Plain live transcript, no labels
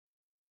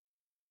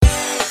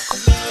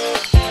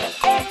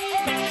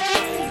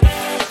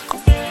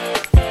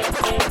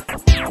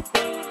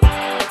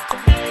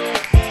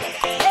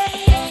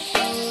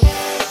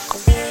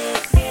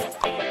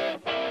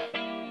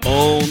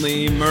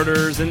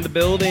in the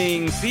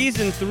building.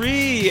 Season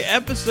 3,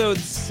 episode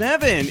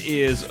 7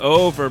 is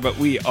over, but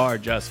we are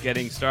just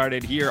getting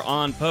started here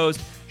on Post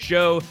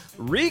Show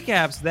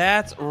Recaps.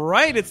 That's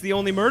right. It's the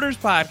only murders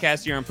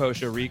podcast here on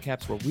Post Show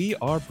Recaps, where we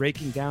are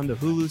breaking down the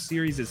Hulu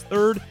series'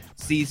 third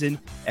season,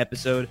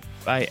 episode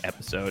by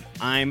episode.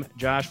 I'm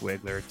Josh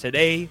Wigler.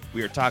 Today,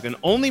 we are talking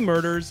Only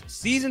Murders,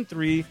 Season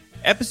 3,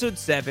 Episode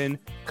 7,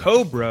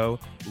 CoBro.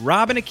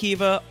 Rob and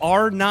Akiva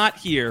are not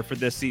here for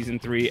this Season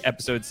 3,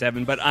 Episode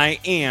 7, but I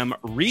am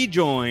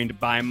rejoined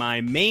by my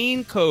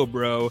main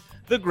CoBro,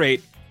 the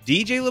great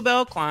DJ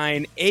LaBelle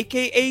Klein,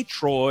 a.k.a.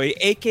 Troy,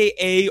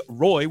 a.k.a.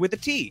 Roy with a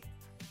T.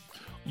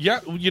 Yeah,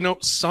 you know,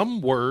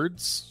 some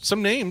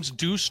names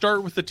do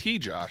start with a T,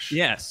 Josh.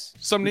 Yes.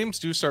 Some names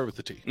do start with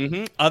a T.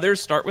 Mm-hmm.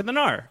 Others start with an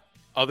R.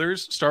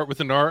 Others start with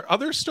an R.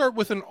 Others start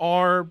with an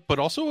R, but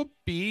also a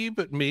B,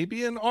 but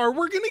maybe an R.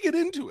 We're going to get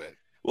into it.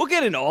 We'll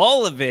get in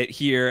all of it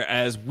here,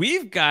 as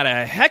we've got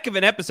a heck of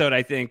an episode,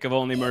 I think, of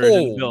Only Murders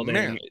in the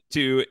Building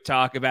to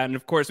talk about. And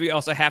of course, we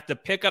also have to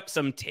pick up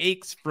some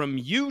takes from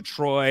you,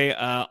 Troy,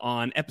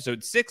 on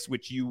episode 6,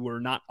 which you were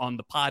not on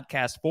the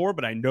podcast for,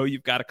 but I know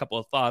you've got a couple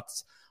of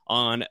thoughts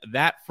on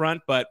that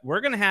front. But we're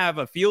going to have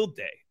a field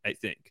day, I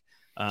think.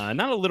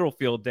 Not a literal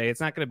field day. It's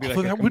not going to be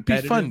like that would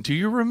be fun. Do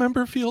you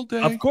remember field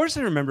day? Of course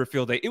I remember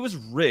field day. It was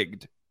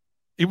rigged.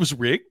 It was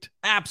rigged?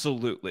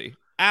 Absolutely.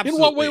 In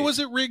what way was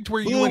it rigged?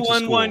 Where blue you went to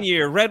won school? one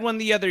year, red won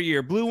the other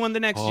year, blue won the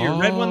next year,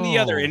 red won the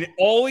other. And it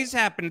always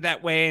happened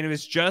that way. And it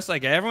was just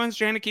like everyone's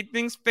trying to keep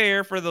things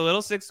fair for the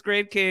little 6th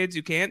grade kids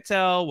who can't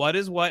tell what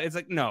is what. It's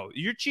like, no,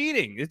 you're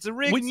cheating. It's a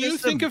rigged When you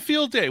system. think of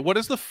field day, what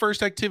is the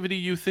first activity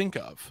you think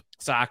of?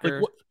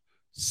 Soccer.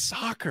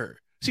 Soccer.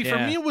 See, Yeah.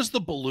 for me, it was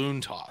the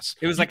balloon toss.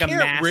 It was like a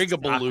mass rig a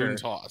soccer. balloon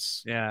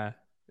toss. Yeah.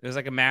 It was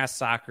like a mass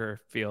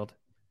soccer field.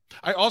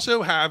 I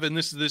also have, and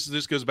this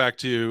goes back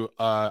to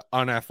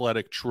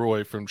unathletic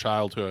Troy from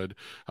childhood.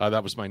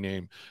 That was my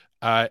name.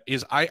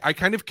 Is I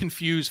kind of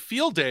confuse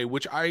field day,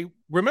 which I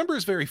remember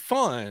is very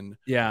fun.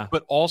 Yeah.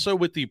 But also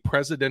with the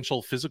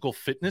presidential physical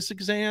fitness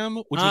exam,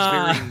 which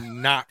was very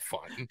not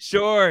fun.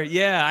 Sure.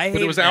 Yeah.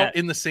 But it was out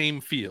in the same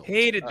field.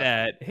 Hated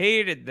that.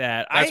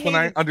 That's when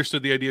I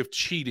understood the idea of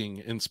cheating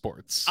in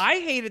sports. I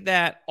hated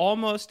that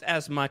almost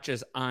as much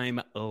as I'm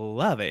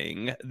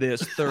loving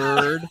this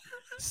third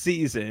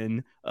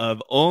season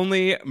of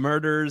Only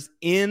Murders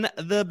in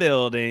the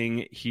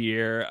Building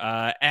here.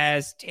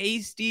 As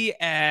tasty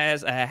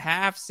as a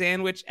half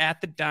sandwich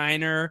at the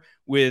diner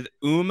with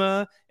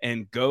Uma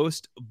and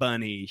Ghost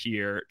Bunny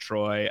here,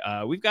 Troy.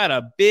 We've got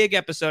a big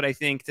episode, I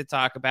think, to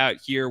talk about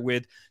here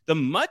with the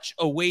much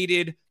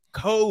awaited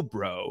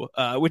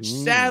CoBro, which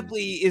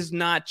sadly is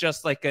not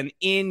just like an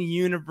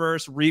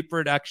in-universe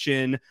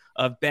reproduction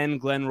of Ben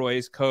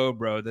Glenroy's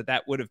CoBro.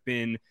 That would have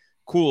been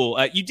cool.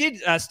 You did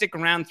stick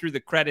around through the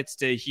credits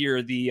to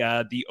hear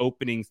the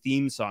opening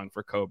theme song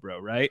for CoBro,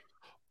 right?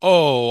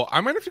 Oh, I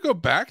might have to go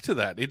back to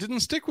that. It didn't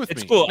stick with me.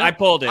 It's cool. No, I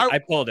pulled it. I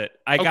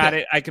Okay. got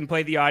it. I can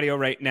play the audio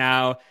right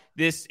now.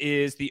 This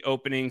is the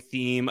opening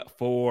theme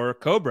for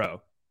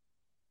CoBro.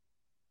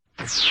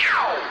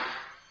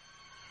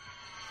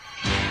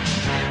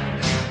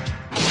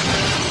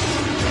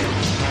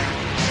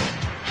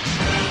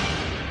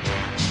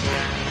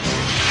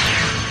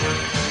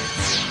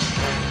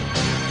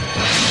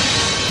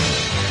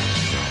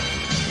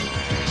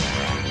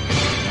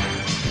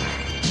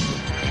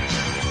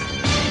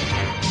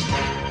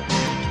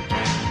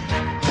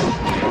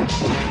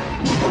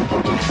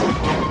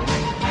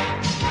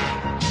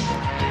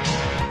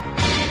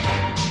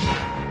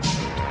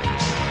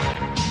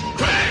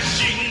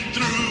 Crashing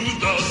through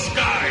the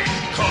sky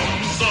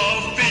comes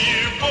a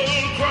fearful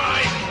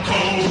cry.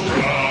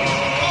 Cobra!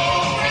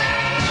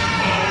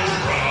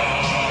 Cobra!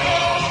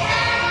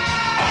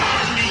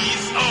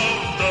 Armies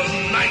of the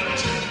night,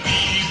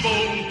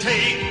 evil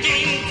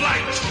taking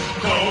flight.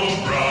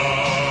 Cobra!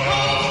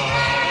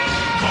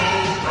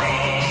 Cobra!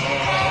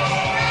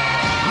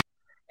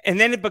 And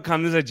then it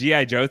becomes a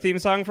G.I. Joe theme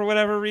song for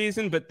whatever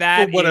reason, but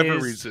that For whatever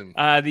is, reason.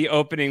 The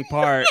opening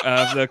part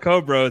of the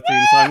CoBro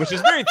theme song, which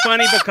is very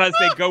funny because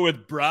they go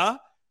with bruh,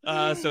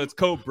 so it's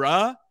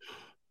CoBra.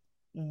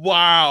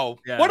 Wow.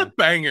 Yeah. What a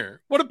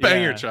banger. What a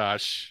banger, Yeah.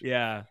 Josh.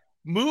 Yeah.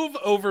 Move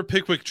over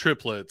Pickwick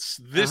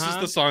triplets. This is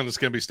the song that's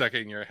going to be stuck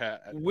in your head.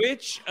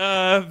 Which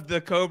of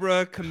the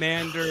Cobra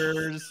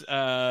commanders,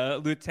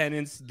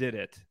 lieutenants did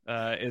it?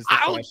 Is the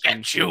I'll question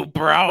get you,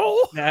 bro.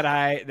 that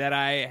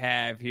I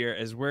have here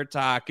as we're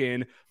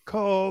talking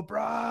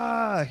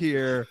Cobra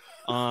here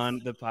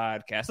on the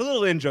podcast. A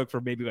little in joke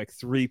for maybe like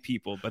 3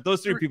 people, but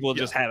those 3 people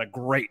just had a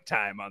great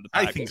time on the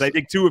podcast. I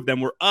think so. 2 of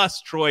them were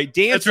us, Troy,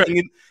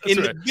 dancing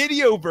in the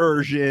video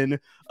version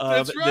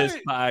of this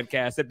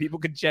podcast that people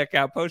can check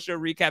out.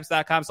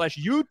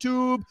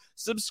 postshowrecaps.com/YouTube.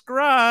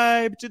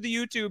 Subscribe to the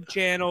YouTube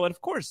channel, and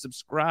of course,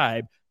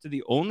 subscribe to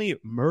the Only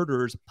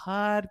Murders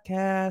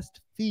podcast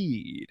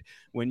feed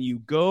when you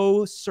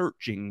go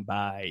searching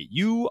by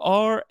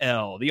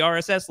URL. The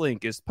RSS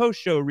link is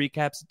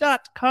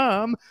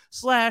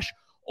postshowrecaps.com/only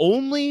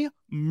Only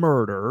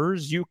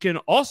Murders. You can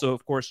also,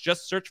 of course,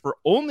 just search for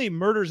Only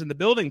Murders in the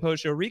Building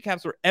post-show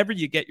recaps wherever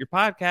you get your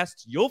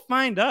podcasts. You'll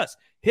find us.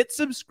 Hit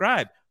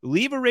subscribe.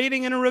 Leave a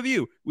rating and a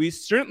review. We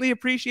certainly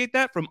appreciate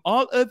that from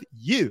all of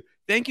you.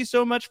 Thank you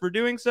so much for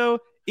doing so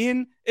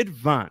in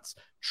advance.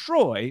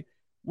 Troy,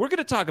 we're going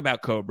to talk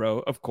about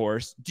CoBro, of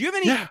course. Do you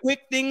have any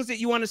quick things that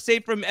you want to say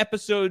from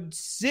episode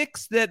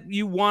 6 that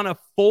you want to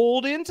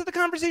fold into the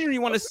conversation, or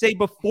you want to say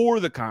before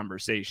the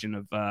conversation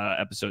of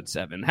episode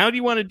 7? How do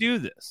you want to do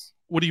this?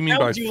 What do you mean How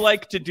by would you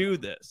like to do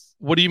this?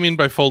 What do you mean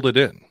by folded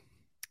in?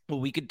 Well,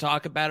 we could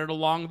talk about it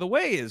along the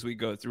way as we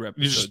go through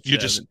episode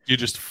 7. You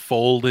just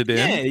fold it in.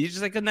 Yeah, you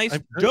just like a nice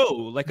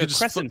dough, like a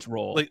crescent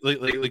roll.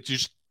 Like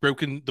just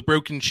the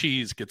broken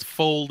cheese gets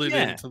folded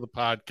into the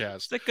podcast.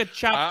 It's like a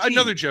chopped cheese.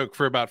 Another joke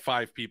for about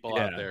 5 people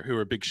out there who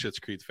are big Schitt's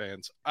Creek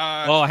fans.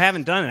 I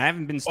haven't done it. I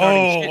haven't been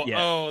starting shit yet.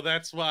 Oh,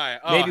 that's why.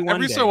 Maybe one day.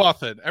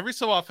 Every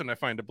so often I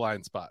find a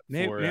blind spot.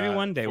 Maybe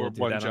one day we'll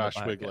do that Josh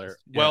on the Wigler.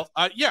 podcast. Well,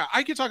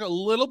 I could talk a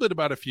little bit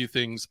about a few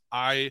things.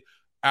 I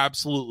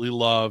absolutely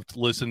loved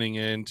listening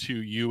in to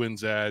you and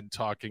Zed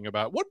talking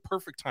about what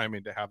perfect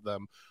timing to have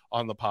them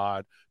on the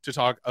pod to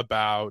talk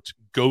about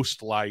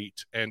Ghost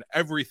Light and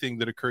everything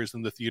that occurs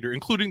in the theater,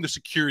 including the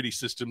security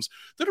systems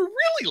that are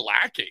really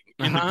lacking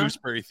in the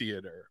Gooseberry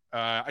Theater.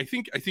 I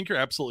think you're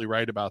absolutely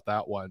right about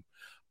that one.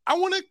 I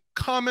want to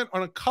comment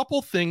on a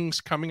couple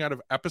things coming out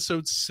of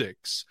episode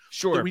 6.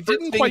 Sure. That we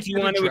didn't quite you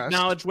want to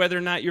acknowledge whether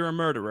or not you're a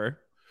murderer.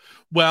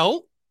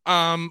 Well,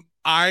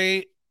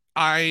 I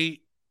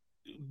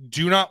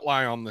do not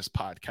lie on this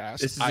podcast.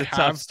 This is a I tough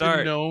have start.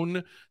 been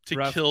known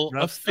to kill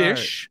a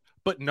fish,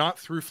 but not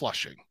through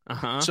flushing.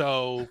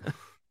 So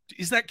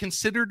is that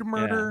considered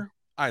murder?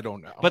 Yeah. I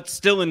don't know. But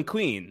still in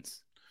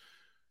Queens.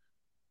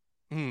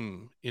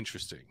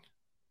 Interesting.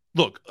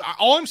 Look,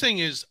 all I'm saying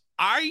is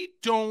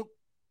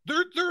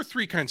there are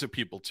 3 kinds of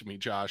people to me,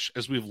 Josh,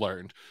 as we've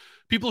learned.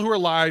 People who are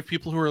alive,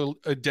 people who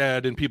are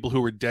dead, and people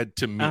who are dead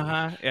to me.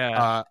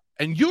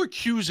 And you're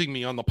accusing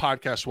me on the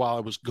podcast while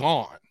I was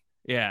gone.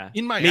 Yeah.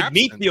 In my absence.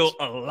 Made me feel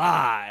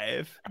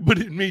alive. But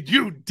it made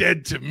you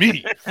dead to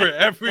me for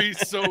every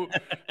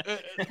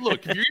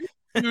look, if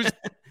you're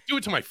do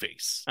it to my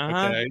face.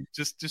 Okay.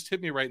 Just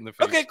hit me right in the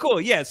face. Okay,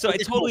 cool. Yeah. So I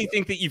totally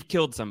think that you've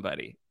killed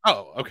somebody.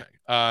 Oh, okay.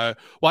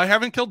 Well, I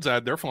haven't killed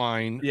Zed. They're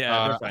fine.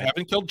 Yeah. They're fine. I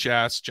haven't killed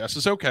Jess. Jess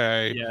is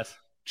okay. Yes.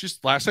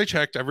 Just last I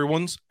checked,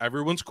 everyone's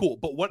cool.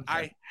 But what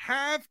I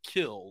have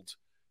killed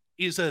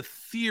is a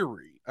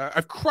theory.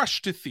 I've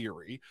crushed a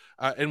theory,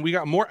 and we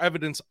got more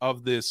evidence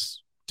of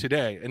this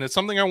today, and it's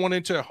something I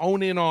wanted to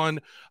hone in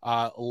on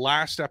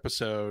last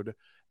episode.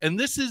 And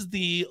this is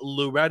the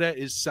Loretta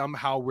is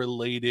somehow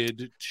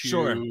related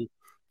to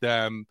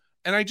them.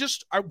 And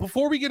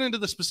before we get into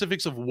the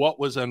specifics of what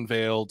was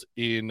unveiled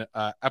in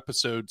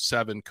episode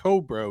 7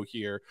 CoBro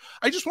here,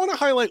 I just want to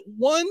highlight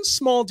one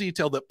small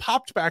detail that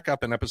popped back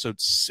up in episode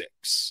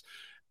 6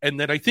 and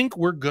that I think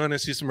we're gonna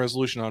see some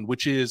resolution on,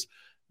 which is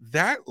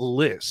that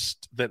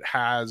list that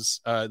has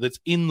that's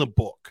in the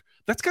book.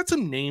 That's got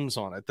some names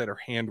on it that are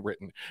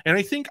handwritten. And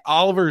I think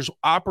Oliver's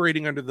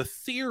operating under the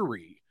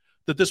theory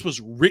that this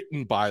was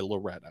written by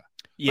Loretta.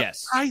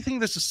 Yes. But I think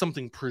this is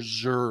something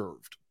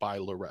preserved by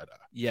Loretta.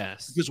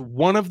 Yes. Because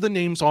one of the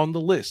names on the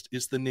list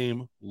is the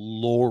name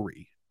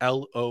Lori,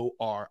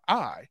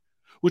 Lori,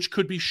 which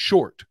could be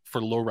short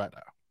for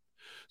Loretta.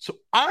 So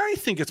I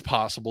think it's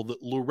possible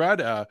that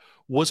Loretta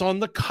was on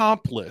the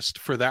comp list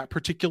for that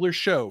particular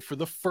show for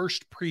the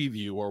first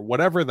preview or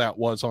whatever that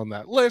was on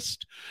that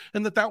list,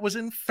 and that was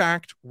in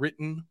fact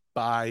written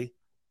by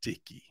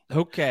Dickie.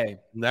 Okay.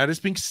 And that is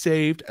being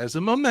saved as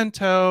a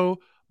memento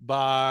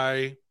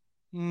by,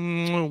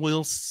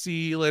 we'll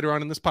see later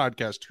on in this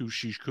podcast who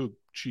she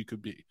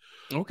could be.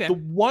 Okay. The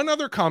one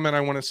other comment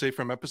I want to say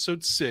from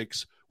episode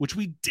 6, which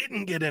we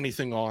didn't get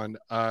anything on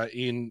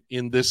in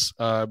this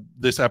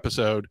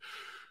episode,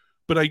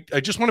 but I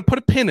just want to put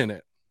a pin in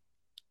it,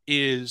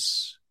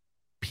 is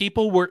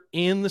people were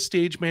in the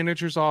stage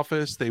manager's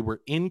office. They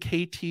were in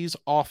KT's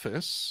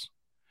office.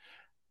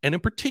 And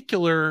in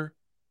particular,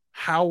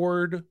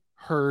 Howard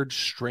heard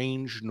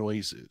strange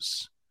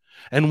noises.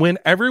 And when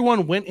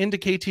everyone went into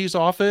KT's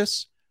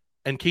office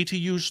and KT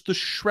used the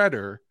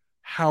shredder,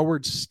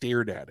 Howard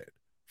stared at it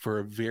for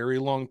a very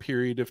long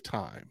period of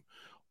time,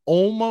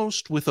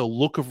 almost with a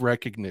look of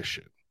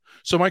recognition.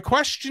 So my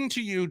question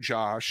to you,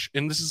 Josh,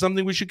 and this is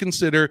something we should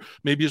consider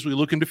maybe as we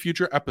look into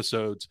future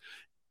episodes,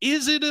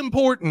 is it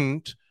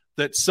important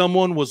that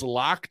someone was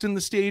locked in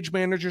the stage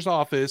manager's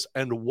office,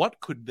 and what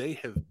could they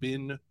have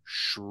been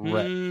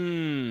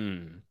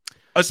shredded?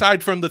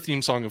 Aside from the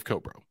theme song of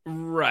CoBro.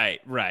 Right.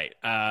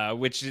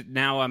 Which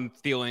now I'm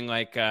feeling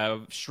like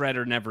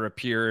Shredder never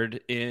appeared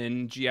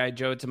in G.I.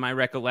 Joe to my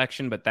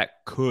recollection, but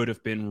that could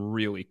have been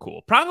really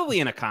cool. Probably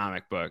in a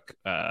comic book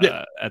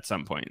at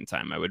some point in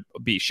time. I would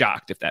be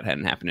shocked if that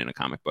hadn't happened in a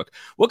comic book.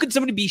 What could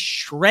somebody be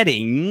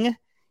shredding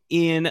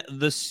in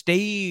the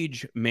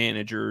stage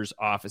manager's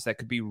office that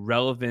could be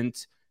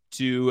relevant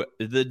to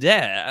the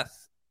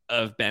death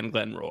of Ben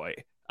Glenroy?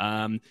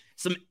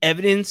 Some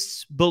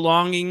evidence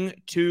belonging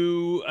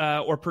to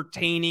or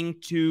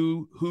pertaining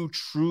to who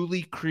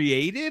truly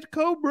created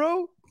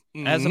CoBro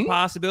as a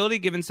possibility,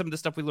 given some of the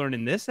stuff we learned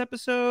in this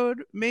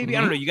episode. Maybe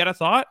I don't know. You got a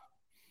thought?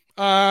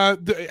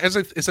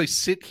 As I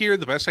sit here,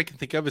 the best I can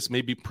think of is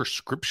maybe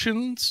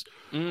prescriptions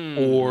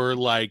or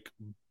like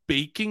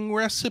baking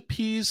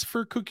recipes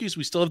for cookies.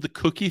 We still have the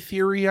cookie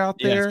theory out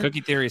there. Yes, cookie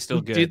theory is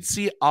still good. Did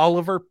see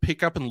Oliver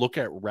pick up and look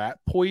at rat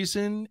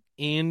poison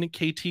in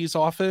KT's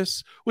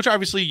office, which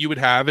obviously you would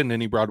have in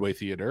any Broadway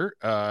theater,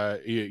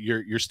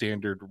 your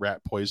standard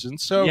rat poison.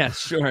 So yeah,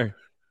 sure.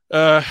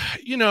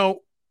 You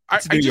know, I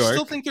just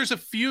still think there's a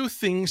few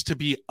things to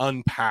be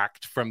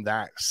unpacked from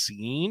that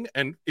scene.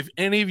 And if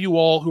any of you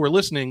all who are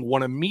listening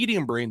want to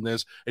medium brain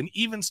this and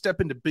even step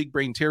into big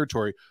brain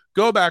territory,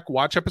 go back,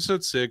 watch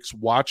episode 6,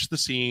 watch the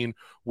scene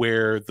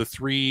where the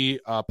 3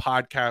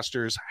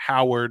 podcasters,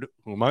 Howard,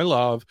 whom I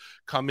love,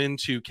 come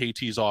into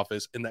KT's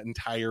office and that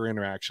entire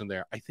interaction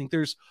there. I think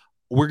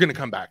we're going to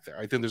come back there.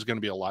 I think there's going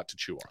to be a lot to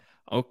chew on.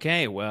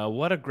 Okay, well,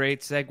 what a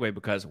great segue,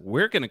 because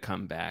we're going to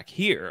come back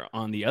here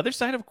on the other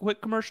side of a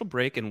quick commercial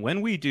break. And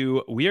when we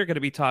do, we are going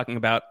to be talking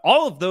about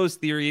all of those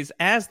theories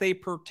as they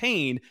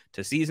pertain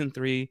to season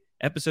 3,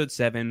 episode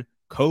 7,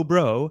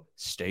 CoBro.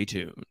 Stay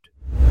tuned.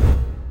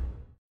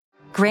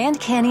 Grand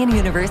Canyon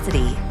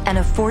University, an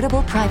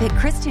affordable private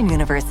Christian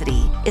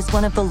university, is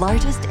one of the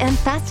largest and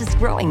fastest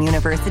growing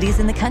universities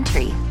in the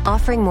country,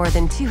 offering more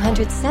than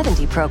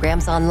 270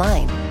 programs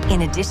online.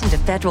 In addition to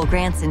federal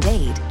grants and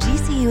aid,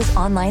 GCU's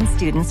online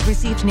students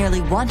received nearly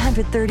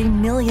 $130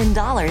 million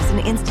in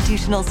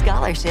institutional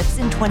scholarships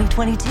in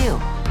 2022.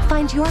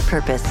 Find your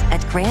purpose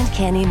at Grand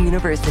Canyon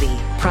University.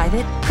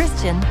 Private,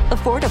 Christian,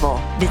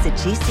 affordable. Visit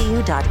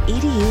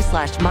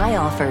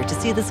gcu.edu/myoffer to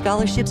see the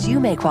scholarships you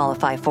may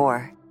qualify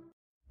for.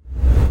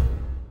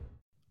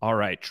 All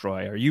right,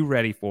 Troy, are you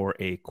ready for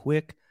a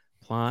quick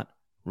plot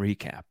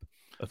recap?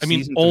 I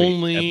mean,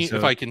 only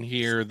if I can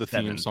hear the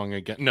theme song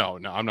again. No,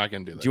 I'm not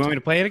going to do that. Do you want me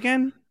to play it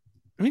again?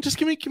 I mean, just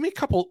give me a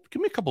couple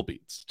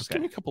beats. Just give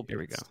me a couple beats. Here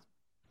we go.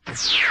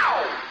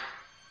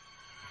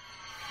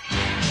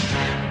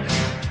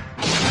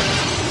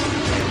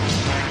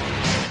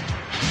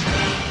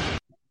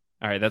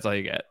 All right, that's all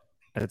you get.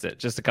 That's it.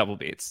 Just a couple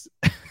beats.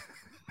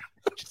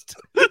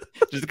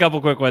 Just a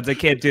couple quick ones. I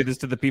can't do this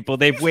to the people.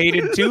 They've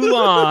waited too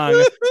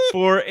long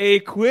for a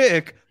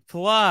quick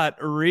plot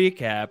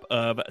recap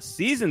of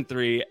season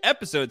 3,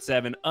 episode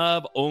 7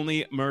 of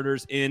Only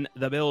Murders in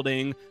the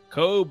Building.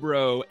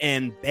 CoBro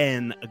and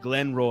Ben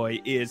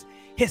Glenroy is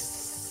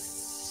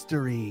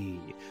history,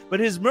 but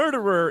his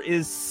murderer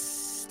is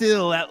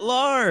still at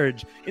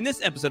large. In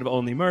this episode of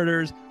Only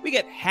Murders, we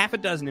get half a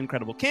dozen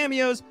incredible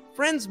cameos,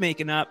 friends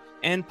making up,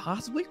 and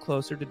possibly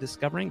closer to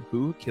discovering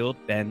who killed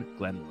Ben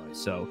Glenroy.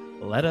 So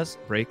let us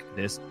break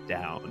this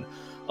down.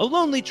 A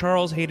lonely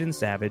Charles Hayden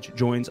Savage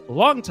joins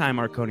longtime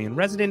Arconian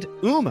resident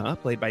Uma,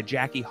 played by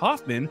Jackie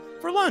Hoffman,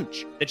 for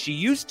lunch that she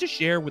used to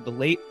share with the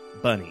late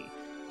Bunny.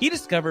 He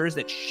discovers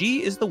that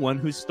she is the one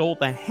who stole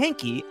the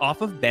hanky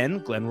off of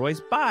Ben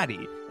Glenroy's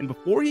body, and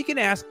before he can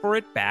ask for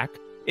it back,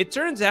 it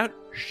turns out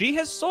she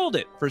has sold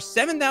it for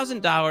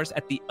 $7,000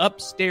 at the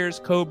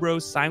upstairs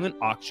CoBro silent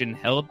auction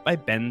held by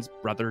Ben's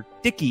brother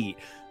Dickie.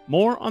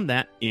 More on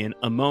that in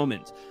a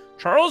moment.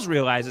 Charles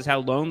realizes how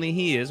lonely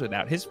he is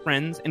without his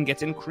friends and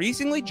gets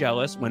increasingly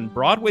jealous when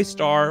Broadway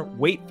star,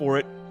 wait for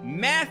it,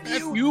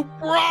 Matthew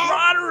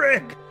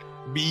Broderick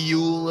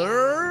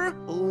Bueller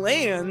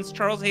lands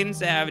Charles Hayden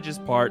Savage's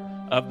part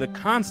of the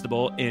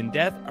constable in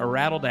Death a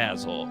Rattle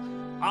Dazzle.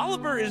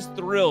 Oliver is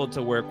thrilled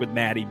to work with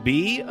Matty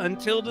B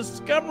until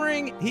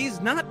discovering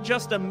he's not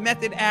just a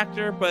method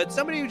actor, but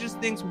somebody who just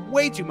thinks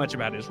way too much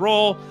about his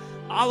role.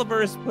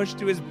 Oliver is pushed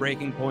to his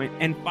breaking point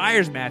and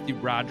fires Matthew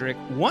Broderick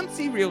once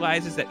he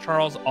realizes that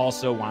Charles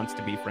also wants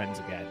to be friends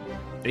again.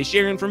 They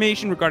share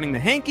information regarding the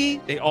hanky,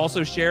 they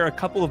also share a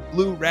couple of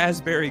blue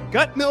raspberry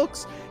gut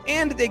milks,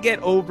 and they get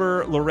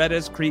over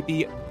Loretta's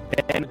creepy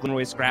Ben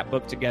Glenroy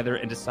scrapbook together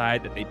and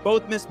decide that they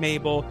both miss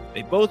Mabel,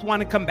 they both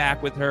want to come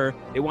back with her,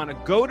 they want to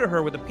go to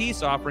her with a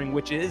peace offering,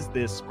 which is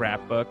this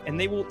scrapbook, and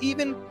they will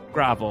even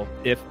grovel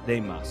if they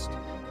must.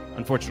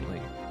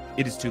 Unfortunately,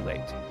 it is too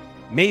late.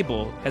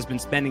 Mabel has been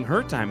spending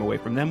her time away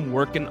from them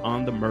working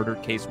on the murder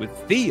case with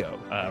Theo.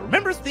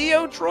 Remember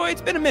Theo, Troy?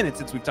 It's been a minute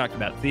since we've talked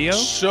about Theo.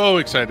 So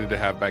excited to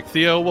have back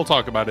Theo. We'll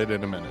talk about it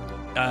in a minute.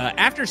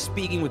 After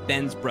speaking with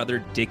Ben's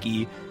brother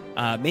Dickie,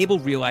 Mabel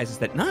realizes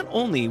that not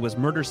only was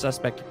murder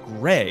suspect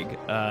Greg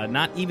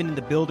not even in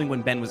the building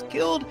when Ben was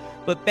killed,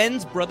 but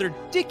Ben's brother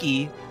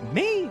Dickie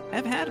may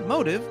have had a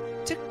motive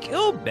to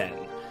kill Ben.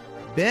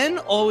 Ben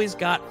always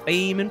got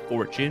fame and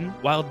fortune,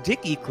 while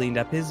Dickie cleaned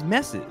up his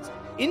messes.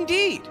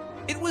 Indeed,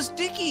 it was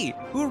Dickie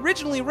who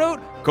originally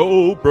wrote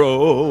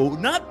CoBro,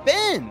 not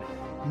Ben.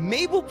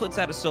 Mabel puts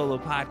out a solo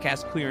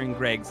podcast clearing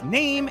Greg's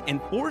name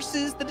and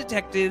forces the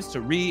detectives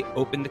to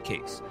reopen the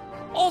case.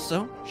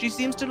 Also, she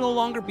seems to no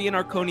longer be an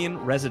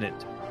Arconian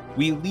resident.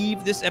 We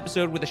leave this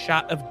episode with a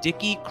shot of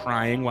Dickie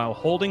crying while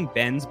holding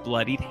Ben's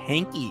bloodied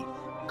hanky.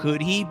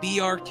 Could he be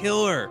our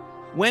killer?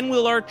 When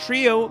will our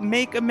trio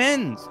make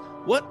amends?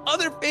 What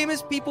other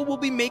famous people will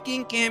be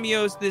making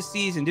cameos this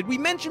season? Did we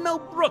mention Mel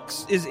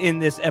Brooks is in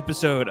this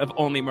episode of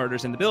Only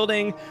Murders in the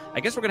Building?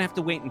 I guess we're going to have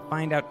to wait and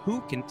find out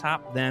who can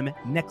top them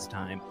next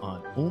time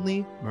on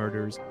Only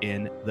Murders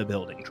in the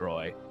Building,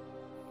 Troy.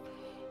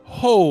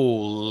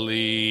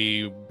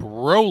 Holy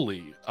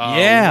broly.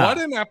 Yeah. What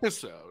an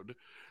episode.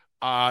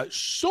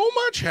 So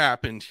much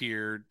happened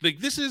here. Like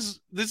this is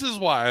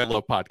why I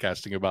love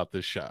podcasting about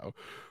this show.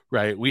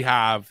 Right. We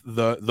have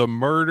the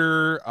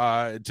murder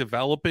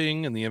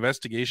developing and the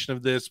investigation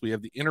of this. We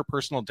have the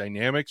interpersonal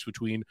dynamics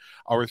between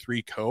our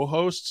three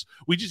co-hosts.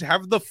 We just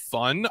have the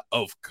fun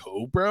of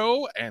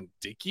CoBro and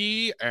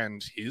Dickie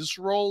and his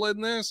role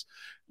in this.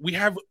 We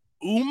have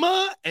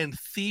Uma and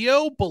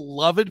Theo,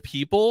 beloved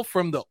people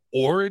from the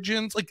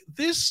origins. Like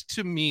this,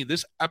 to me,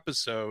 this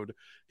episode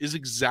is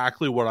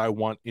exactly what I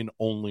want in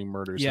Only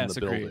Murders in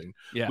the Building,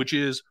 which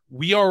is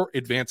we are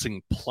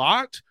advancing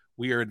plot,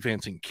 we are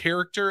advancing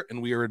character,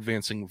 and we are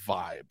advancing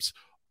vibes.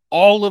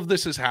 All of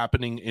this is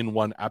happening in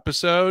one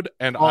episode,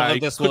 and all of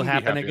this will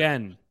happen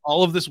again.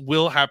 All of this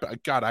will happen.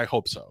 God, I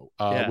hope so.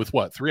 With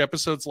what, 3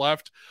 episodes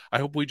left? I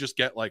hope we just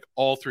get like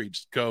all 3.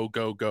 Just go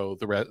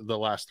the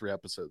last 3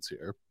 episodes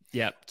here.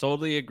 Yeah,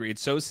 totally agreed.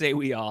 So say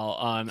we all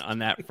on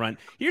that front.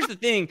 Here's the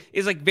thing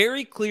is like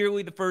very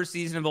clearly the first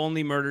season of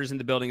Only Murders in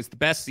the Building is the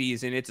best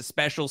season. It's a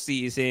special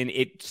season.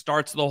 It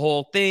starts the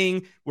whole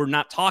thing. We're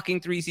not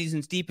talking 3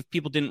 seasons deep if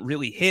people didn't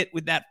really hit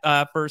with that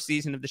first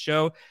season of the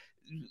show.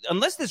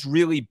 Unless this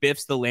really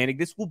biffs the landing,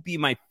 this will be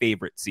my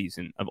favorite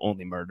season of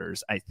Only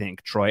Murders, I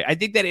think, Troy. I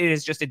think that it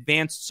has just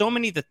advanced so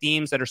many of the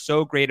themes that are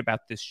so great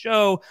about this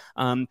show.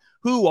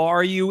 Who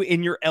are you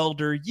in your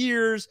elder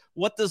years?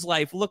 What does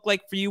life look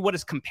like for you? What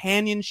does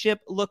companionship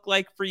look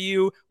like for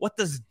you? What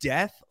does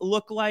death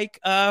look like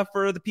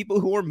for the people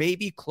who are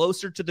maybe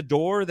closer to the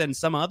door than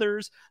some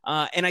others?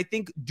 And I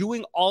think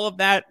doing all of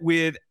that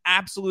with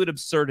absolute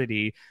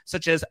absurdity,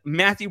 such as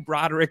Matthew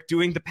Broderick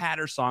doing the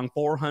Patter song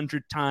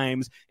 400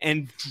 times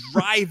and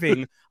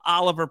driving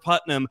Oliver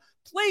Putnam,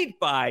 played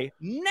by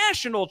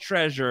national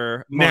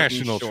treasure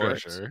Martin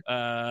Short.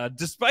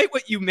 Despite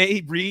what you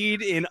may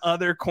read in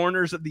other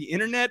corners of the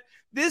internet,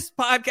 this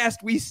podcast,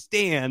 we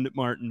stand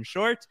Martin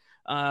Short.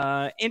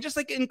 And just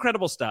like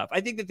incredible stuff.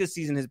 I think that this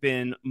season has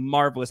been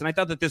marvelous. And I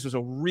thought that this was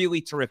a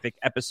really terrific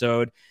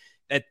episode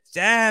that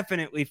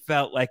definitely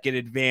felt like it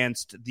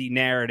advanced the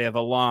narrative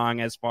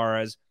along as far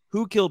as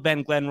who killed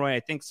Ben Glenroy.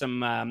 I think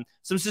some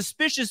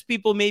suspicious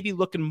people may be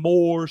looking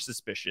more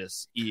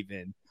suspicious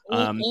even.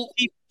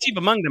 Chief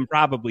among them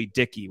probably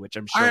Dickie, which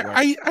I'm sure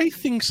I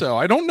think so.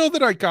 I don't know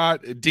that I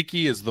got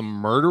Dickie as the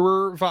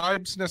murderer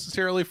vibes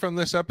necessarily from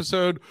this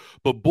episode,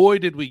 but boy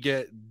did we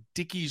get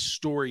Dickie's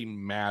story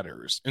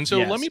matters. And so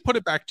let me put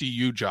it back to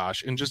you,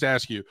 Josh, and just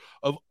ask you,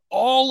 of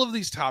all of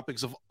these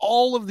topics, of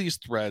all of these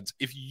threads,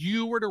 if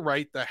you were to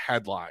write the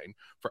headline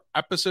for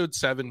episode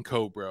 7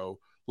 CoBro,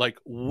 like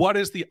what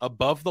is the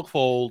above the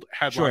fold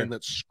headline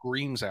that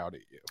screams out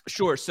at you?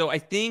 Sure. So I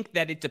think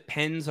that it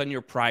depends on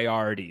your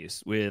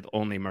priorities with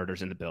Only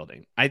Murders in the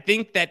Building. I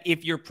think that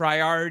if your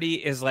priority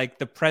is like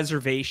the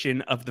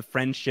preservation of the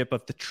friendship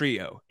of the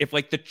trio, if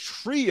like the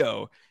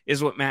trio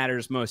is what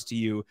matters most to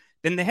you,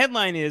 then the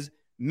headline is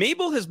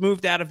Mabel has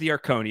moved out of the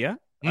Arconia.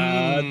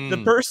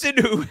 The person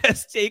who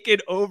has taken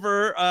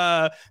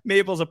over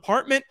Mabel's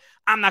apartment,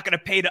 I'm not going to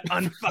pay to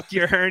unfuck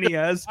your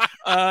hernias,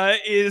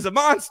 is a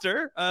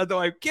monster, though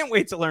I can't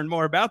wait to learn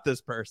more about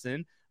this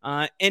person.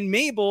 And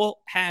Mabel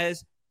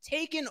has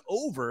taken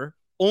over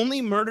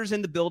Only Murders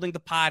in the Building,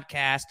 the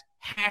podcast,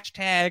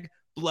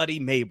 #Bloody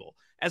Mabel.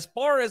 As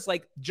far as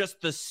like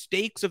just the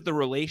stakes of the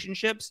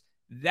relationships,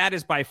 that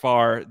is by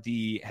far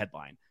the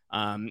headline.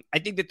 I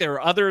think that there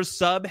are other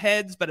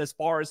subheads, but as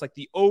far as like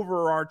the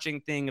overarching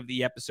thing of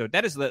the episode,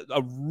 that is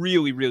a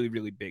really, really,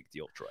 really big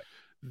deal, Troy.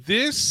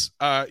 This,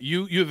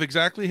 you've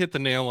exactly hit the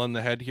nail on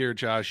the head here,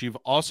 Josh. You've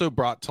also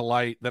brought to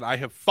light that I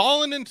have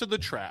fallen into the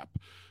trap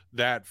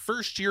that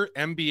first-year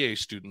MBA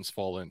students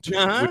fall into,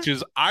 which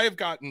is I've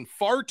gotten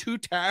far too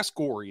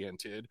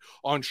task-oriented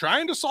on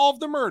trying to solve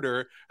the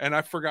murder, and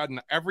I've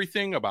forgotten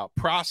everything about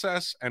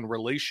process and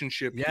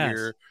relationship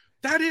here.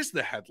 That is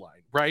the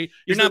headline, right?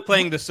 You're not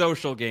playing the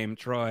social game,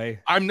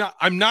 Troy. I'm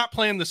not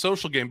playing the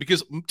social game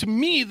because to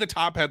me, the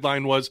top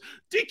headline was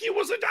Dickie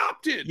was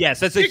adopted. Yes,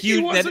 that's a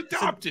huge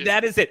adopted.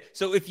 That is it.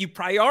 So if you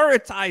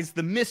prioritize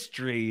the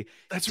mystery,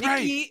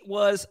 Dickie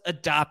was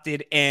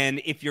adopted.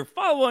 And if you're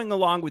following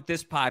along with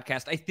this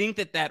podcast, I think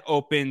that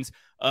opens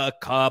a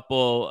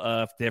couple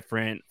of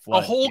different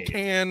floodgates. A whole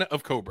can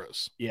of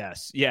Cobras.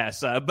 Yes.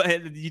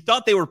 But you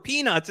thought they were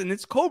peanuts and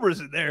it's Cobras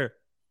in there.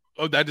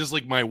 Oh, that is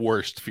like my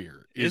worst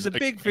fear. Is a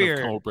big fear.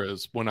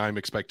 Cobras when I'm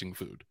expecting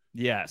food.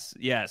 Yes.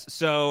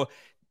 So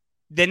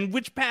then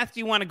which path do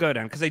you want to go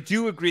down? Because I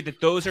do agree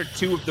that those are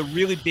two of the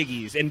really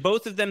biggies, and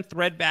both of them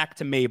thread back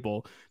to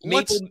Mabel.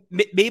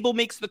 Mabel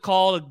makes the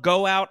call to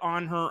go out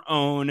on her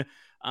own.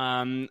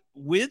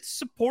 with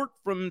support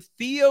from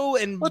Theo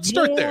and Let's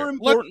start there. more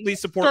importantly,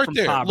 support from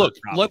Tobert. Look,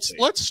 probably.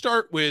 let's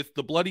start with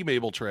the Bloody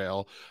Mabel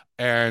Trail,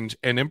 and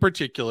in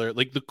particular,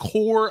 like the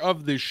core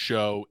of this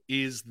show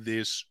is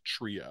this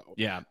trio.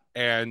 Yeah.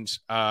 And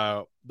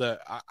I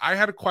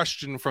had a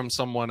question from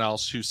someone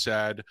else who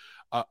said,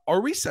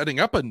 are we setting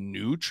up a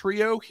new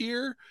trio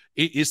here?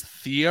 Is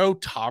Theo,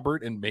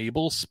 Tobert, and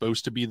Mabel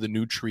supposed to be the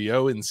new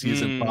trio in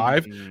season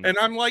 5? And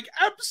I'm like,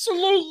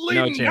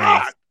 absolutely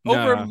not. No.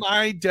 Over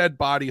my dead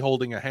body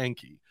holding a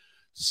hanky.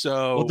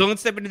 So, well, don't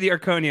step into the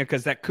Arconia,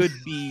 because that could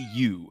be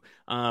you.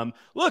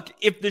 Look,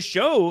 if the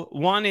show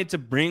wanted to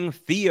bring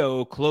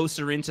Theo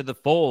closer into the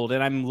fold,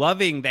 and I'm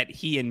loving that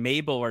he and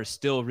Mabel are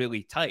still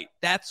really tight,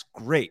 that's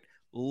great.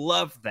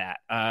 Love that.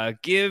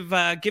 Give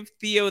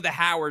Theo the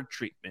Howard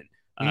treatment.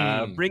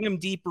 Bring him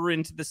deeper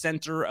into the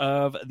center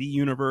of the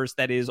universe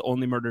that is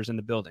Only Murders in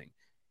the Building.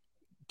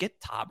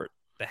 Get Tobert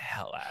the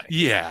hell out of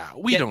here. Yeah,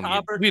 we don't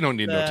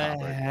need no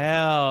Tobert.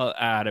 Hell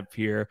out of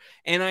here.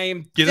 And I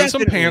am get in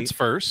some pants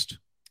first.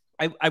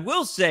 I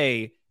will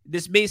say,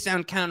 this may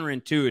sound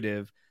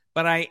counterintuitive,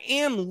 but I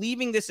am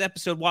leaving this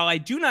episode, while I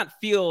do not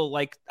feel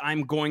like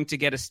I'm going to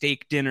get a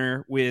steak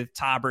dinner with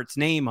Tobert's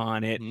name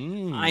on it.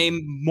 I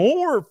am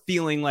more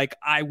feeling like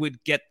I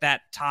would get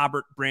that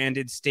Tobert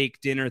branded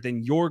steak dinner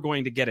than you're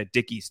going to get a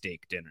Dickie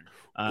steak dinner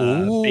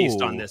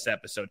based on this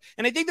episode.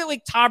 And I think that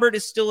like Tobert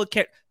is still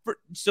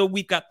so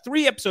we've got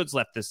 3 episodes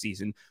left this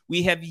season.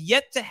 We have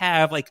yet to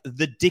have like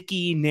the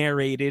Dickie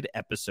narrated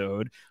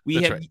episode.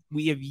 We have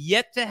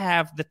yet to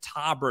have the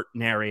Tobert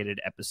narrated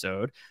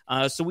episode.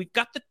 So we've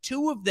got the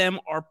 2 of them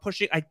are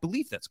pushing. I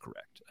believe that's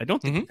correct. I don't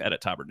think we've had a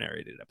Tobert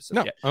narrated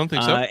episode yet. I don't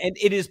think so. And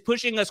it is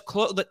pushing us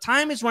close. The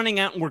time is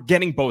running out, and we're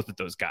getting both of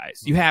those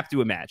guys. You have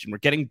to imagine we're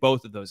getting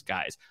both of those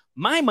guys.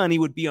 My money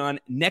would be on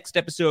next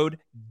episode,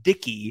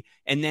 Dickie,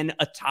 and then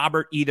a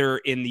Tobert either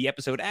in the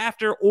episode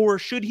after, or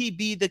should he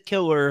be the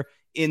killer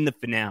in the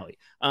finale.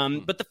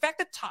 But the fact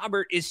that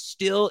Tobert is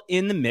still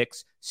in the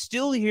mix,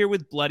 still here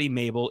with Bloody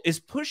Mabel, is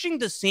pushing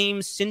the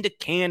same Cinda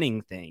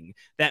Canning thing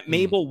that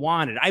Mabel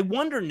wanted. I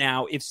wonder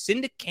now if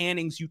Cinda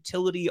Canning's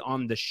utility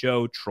on the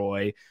show,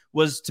 Troy,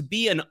 was to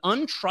be an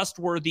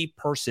untrustworthy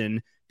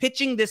person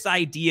pitching this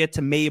idea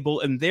to Mabel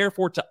and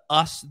therefore to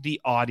us,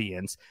 the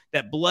audience,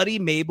 that Bloody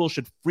Mabel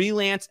should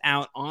freelance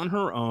out on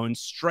her own,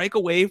 strike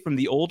away from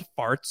the old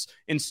farts,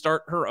 and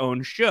start her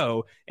own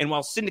show. And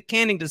while Cinda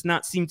Canning does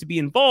not seem to be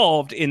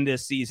involved in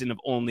this season of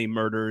Only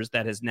Murders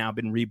that has now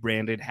been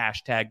rebranded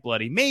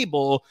 #Bloody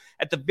Mabel,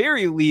 at the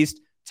very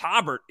least,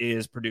 Tobert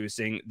is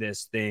producing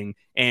this thing.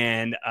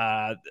 And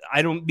I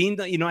don't mean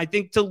that, I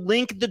think to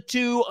link the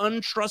 2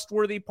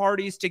 untrustworthy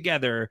parties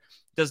together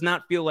does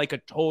not feel like a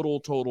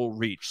total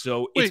reach.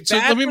 So it's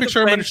bad, let me make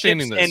sure I'm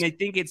understanding this. And I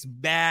think it's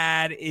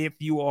bad if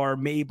you are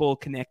Mabel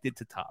connected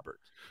to Tobert.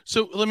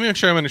 So let me make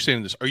sure I'm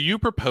understanding this. Are you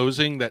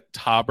proposing that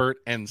Tobert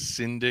and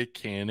Cinda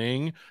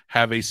Canning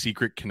have a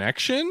secret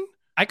connection?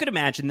 I could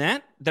imagine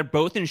that. They're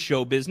both in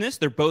show business.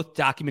 They're both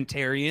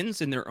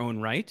documentarians in their own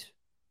right.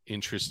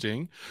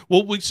 Interesting.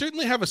 Well, we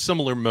certainly have a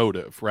similar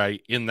motive,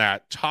 right? In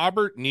that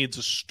Tobert needs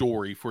a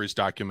story for his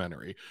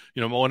documentary.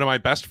 One of my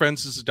best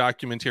friends is a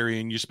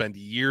documentarian. You spend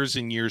years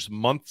and years,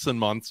 months and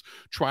months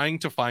trying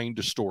to find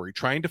a story,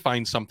 trying to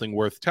find something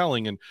worth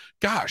telling. And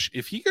gosh,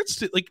 if he gets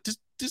to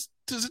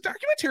does a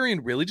documentarian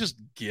really just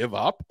give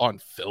up on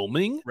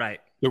filming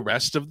the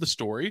rest of the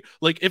story?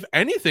 Like, if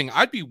anything,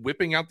 I'd be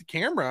whipping out the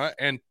camera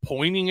and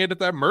pointing it at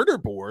that murder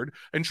board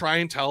and try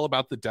and tell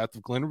about the death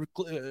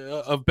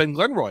of Ben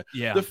Glenroy.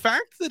 Yeah. The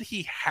fact that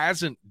he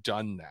hasn't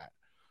done that,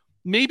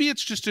 maybe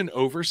it's just an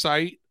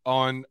oversight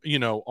on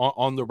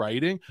the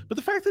writing, but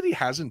the fact that he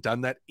hasn't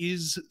done that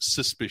is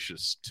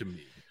suspicious to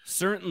me.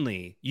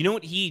 Certainly. You know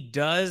what he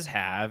does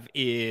have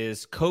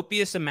is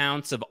copious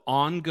amounts of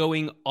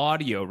ongoing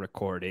audio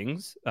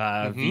recordings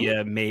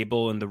via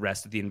Mabel and the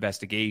rest of the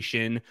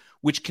investigation,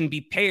 which can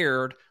be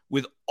paired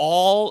with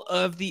all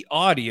of the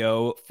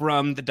audio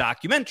from the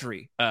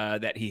documentary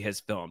that he has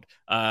filmed.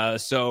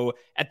 So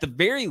at the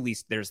very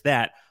least, there's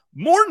that.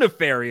 More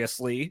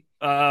nefariously,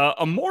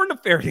 a more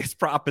nefarious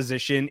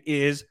proposition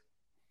is,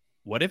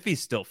 what if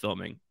he's still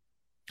filming?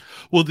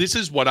 Well, this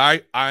is what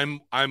I'm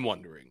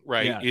wondering,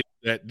 right? Yeah.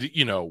 That,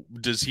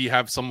 does he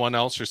have someone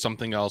else or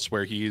something else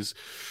where he's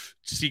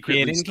secretly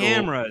hidden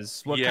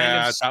cameras? What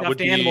kind of stuffed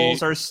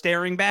animals are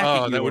staring back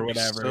at you, or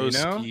whatever? Be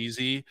so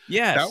skeezy.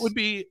 Yes,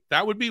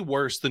 that would be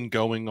worse than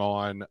going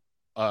on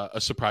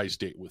a surprise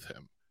date with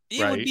him.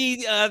 It would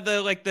be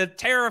the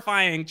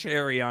terrifying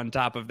cherry on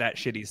top of that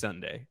shitty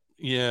sundae.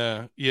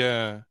 Yeah.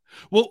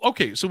 Well,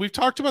 okay, so we've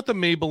talked about the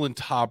Mabel and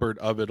Tobert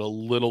of it a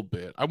little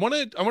bit. I want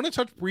to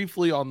touch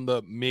briefly on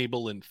the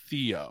Mabel and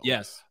Theo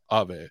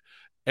of it.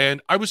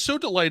 And I was so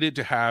delighted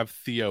to have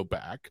Theo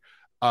back.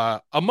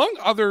 Among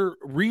other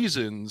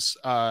reasons,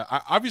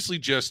 obviously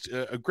just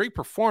a great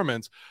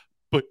performance,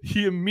 but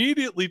he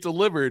immediately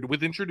delivered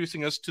with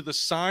introducing us to the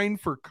sign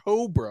for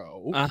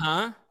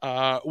CoBro,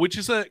 which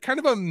is a kind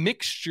of a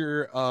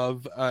mixture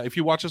of, if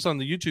you watch us on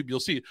the YouTube, you'll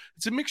see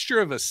it's a mixture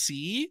of a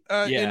C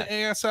in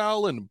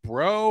ASL and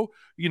bro.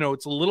 You know,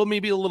 it's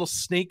maybe a little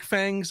snake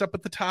fangs up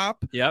at the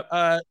top. Yep.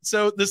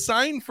 So the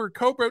sign for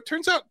CoBro,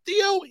 turns out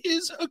Theo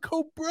is a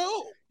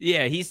CoBro.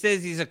 Yeah, he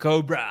says he's a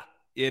Cobra.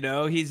 You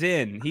know, he's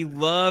in. He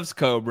loves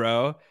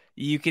CoBro.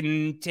 You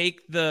can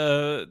take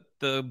the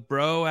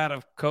bro out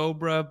of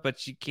Cobra,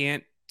 but you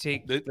can't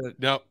take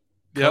bro.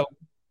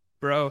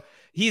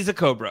 He's a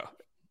CoBro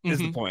is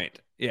the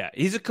point. Yeah,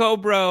 he's a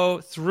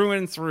CoBro through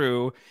and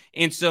through,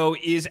 and so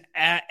is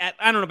I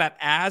don't know about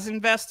as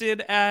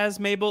invested as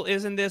Mabel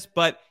is in this,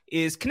 but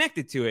is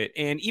connected to it.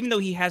 And even though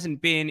he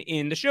hasn't been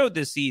in the show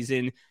this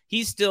season,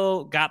 he's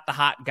still got the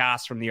hot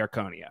goss from the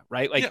Arconia,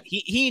 right? Like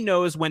he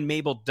knows when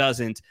Mabel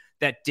doesn't,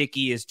 that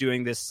Dickie is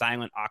doing this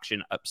silent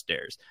auction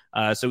upstairs.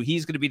 So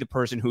he's going to be the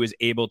person who is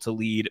able to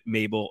lead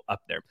Mabel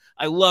up there.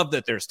 I love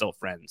that they're still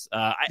friends.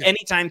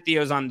 Anytime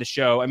Theo's on the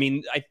show, I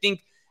mean, I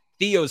think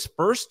Theo's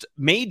first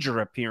major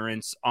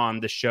appearance on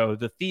the show,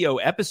 the Theo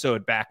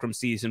episode back from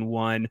season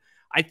 1,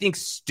 I think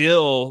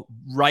still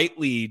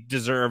rightly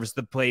deserves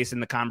the place in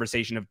the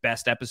conversation of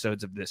best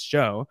episodes of this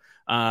show.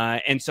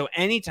 And so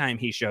anytime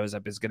he shows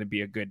up is going to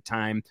be a good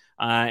time.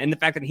 And the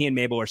fact that he and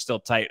Mabel are still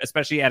tight,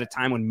 especially at a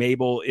time when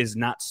Mabel is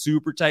not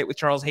super tight with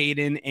Charles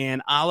Hayden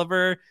and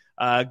Oliver,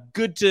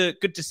 good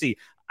to see.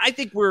 I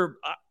think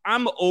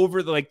I'm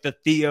over the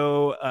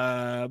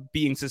Theo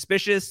being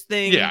suspicious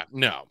thing. Yeah,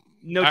 no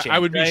chance. I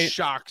would be right?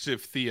 shocked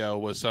if Theo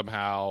was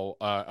somehow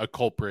a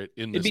culprit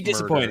in this. It'd be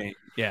disappointing. Murder.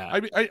 Yeah,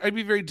 I'd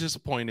be very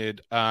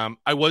disappointed.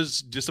 I was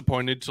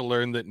disappointed to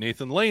learn that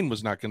Nathan Lane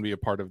was not going to be a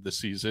part of the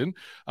season.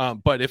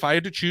 But if I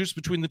had to choose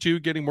between the two,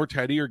 getting more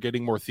Teddy or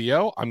getting more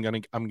Theo, I'm gonna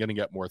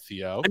get more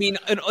Theo. I mean,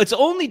 it's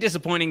only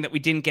disappointing that we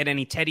didn't get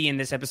any Teddy in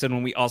this episode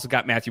when we also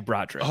got Matthew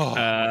Broderick.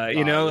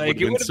 You know, like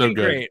it would have been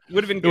great.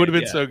 Would have been. It would have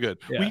been so good.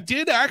 Yeah. We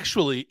did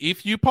actually,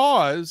 if you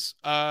pause,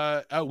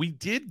 we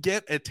did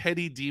get a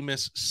Teddy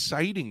Demas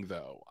sighting,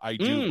 though. I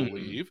do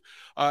believe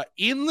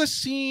in the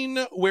scene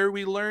where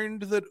we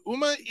learned that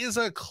Uma is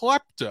a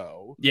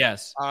klepto.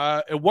 Yes.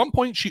 At one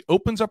point, she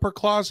opens up her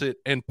closet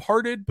and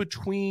parted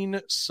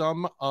between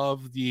some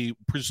of the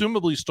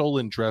presumably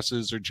stolen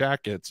dresses or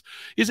jackets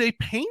is a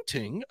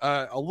painting,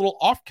 a little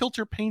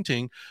off-kilter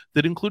painting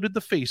that included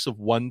the face of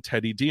one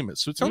Teddy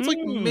Demas. So it sounds like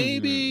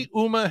maybe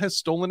Uma has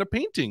stolen a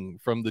painting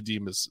from the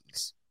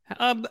Demases.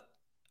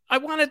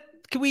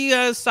 Can we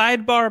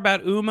sidebar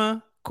about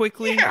Uma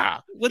quickly? Yeah.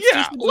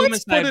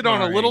 Let's put it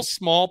on a little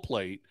small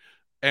plate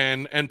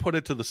and put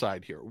it to the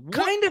side here.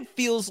 Kind of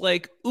feels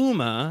like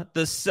Uma,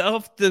 the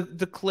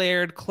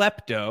self-declared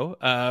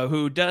klepto,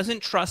 who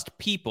doesn't trust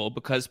people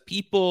because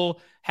people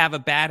have a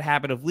bad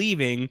habit of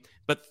leaving,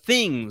 but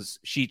things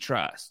she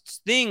trusts.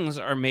 Things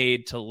are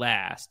made to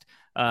last.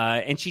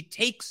 And she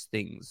takes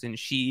things and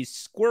she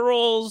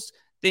squirrels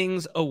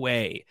things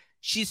away.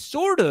 She's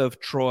sort of,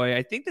 Troy,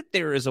 I think that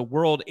there is a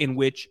world in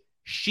which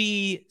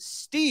she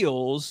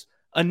steals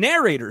a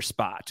narrator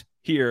spot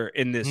here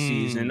in this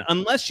season,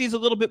 unless she's a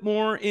little bit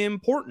more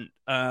important.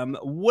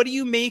 What do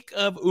you make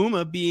of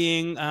Uma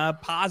being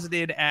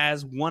posited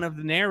as one of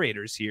the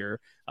narrators here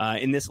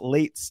in this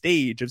late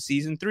stage of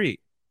season 3?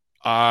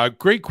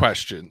 Great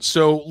question.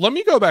 So let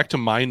me go back to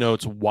my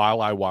notes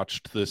while I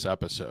watched this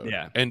episode.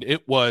 Yeah. And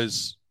it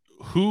was,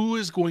 who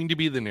is going to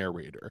be the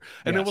narrator?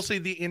 And I will say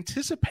the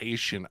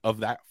anticipation of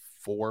that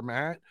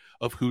format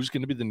of who's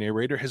going to be the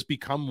narrator has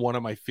become one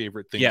of my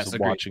favorite things of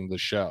watching the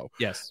show.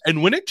 Yes.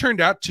 And when it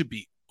turned out to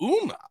be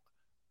Uma,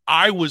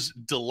 I was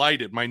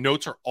delighted. My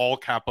notes are all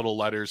capital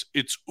letters.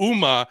 It's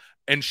Uma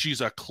and she's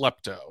a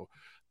klepto.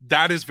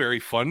 That is very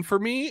fun for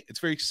me. It's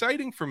very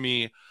exciting for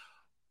me.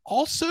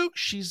 Also,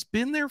 she's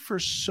been there for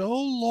so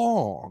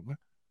long.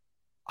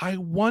 I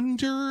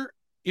wonder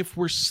if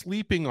we're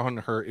sleeping on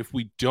her if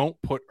we don't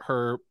put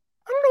her,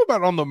 I don't know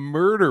about on the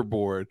murder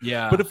board.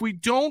 Yeah. But if we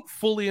don't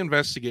fully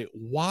investigate,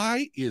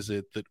 why is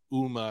it that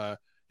Uma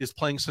is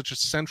playing such a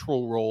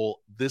central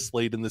role this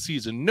late in the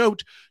season?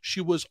 Note,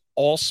 she was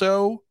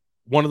also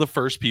one of the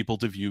first people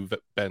to view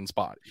Ben's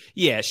body.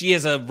 Yeah, she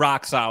has a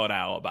rock solid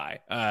alibi.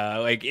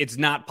 It's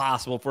not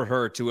possible for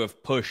her to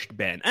have pushed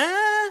Ben.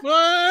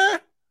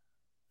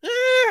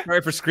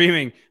 Sorry for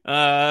screaming.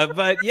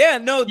 But yeah,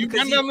 no. You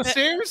ran down the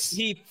stairs?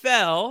 He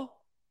fell,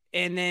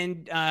 and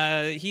then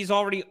he's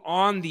already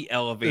on the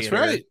elevator.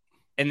 That's right.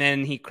 And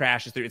then he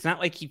crashes through. It's not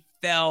like he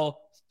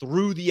fell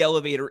through the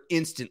elevator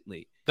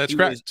instantly. That's he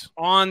correct. Was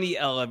on the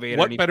elevator.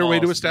 What better way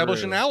to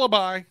establish an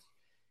alibi?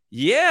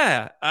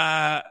 Yeah.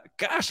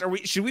 Gosh,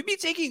 should we be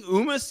taking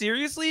Uma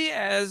seriously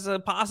as a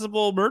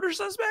possible murder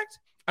suspect?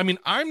 I mean,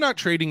 I'm not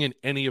trading in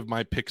any of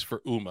my picks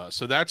for Uma,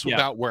 so that's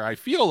about where I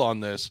feel on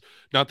this.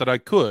 Not that I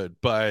could,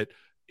 but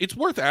it's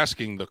worth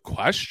asking the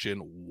question,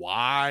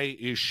 why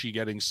is she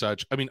getting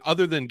such, I mean,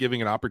 other than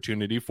giving an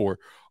opportunity for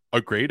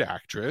a great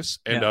actress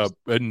and Yes.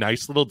 a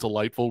nice little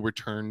delightful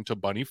return to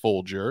Bunny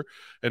Folger,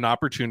 an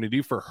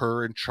opportunity for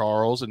her and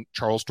Charles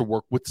to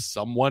work with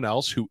someone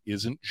else who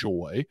isn't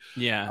Joy.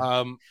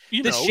 Yeah.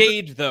 You The know,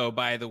 shade, though,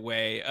 by the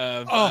way,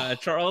 of Oh.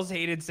 Charles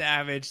Hayden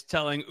Savage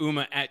telling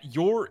Uma at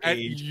your at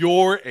age.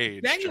 your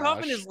age, Danny Josh.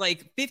 Hoffman is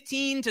like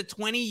 15 to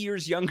 20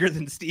 years younger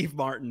than Steve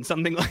Martin,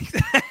 something like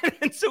that.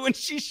 And so when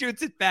she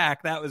shoots it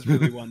back, that was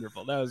really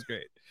wonderful. That was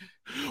great.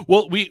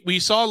 Well, we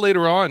saw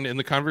later on in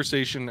the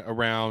conversation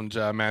around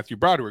Matthew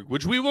Broderick,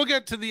 which we will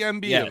get to the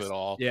MB of it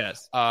all.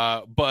 Yes.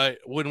 But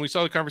when we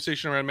saw the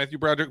conversation around Matthew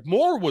Broderick,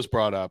 more was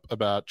brought up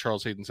about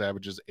Charles Hayden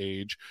Savage's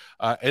age.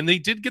 And they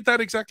did get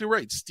that exactly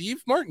right.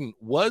 Steve Martin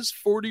was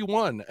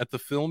 41 at the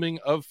filming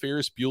of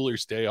Ferris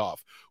Bueller's Day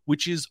Off,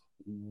 which is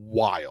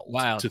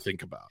wild to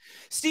think about.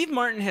 Steve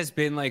Martin has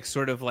been like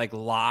sort of like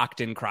locked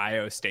in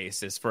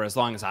cryostasis for as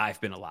long as I've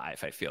been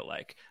alive. I feel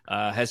like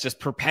has just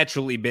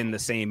perpetually been the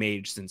same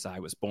age since I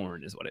was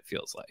born is what it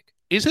feels like.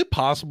 Is it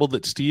possible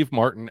that Steve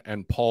Martin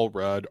and Paul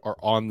Rudd are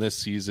on this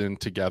season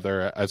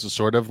together as a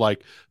sort of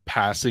like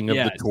passing of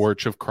the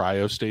torch of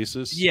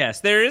cryostasis?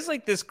 Yes, there is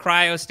like this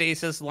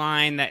cryostasis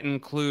line that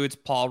includes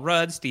Paul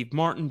Rudd, Steve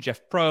Martin, Jeff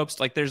Probst,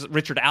 like there's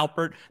Richard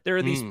Alpert. There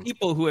are these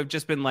people who have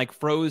just been like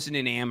frozen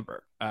in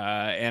amber.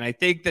 And I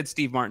think that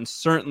Steve Martin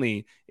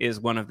certainly is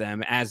one of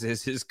them, as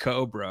is his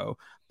co-bro,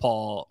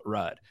 Paul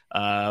Rudd.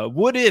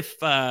 What if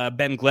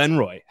Ben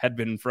Glenroy had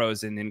been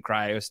frozen in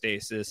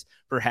cryostasis?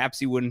 Perhaps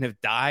he wouldn't have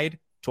died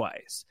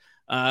twice.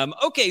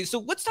 Okay, so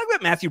let's talk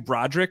about Matthew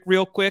Broderick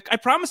real quick. I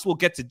promise we'll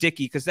get to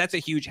Dickie because that's a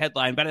huge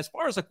headline. But as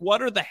far as like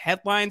what are the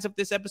headlines of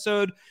this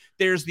episode,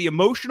 there's the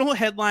emotional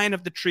headline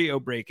of the trio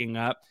breaking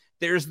up.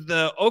 There's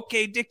the,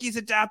 okay, Dickie's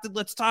adopted.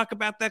 Let's talk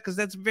about that because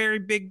that's a very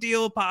big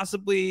deal,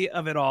 possibly,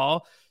 of it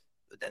all.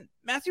 But then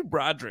Matthew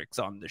Broderick's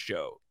on the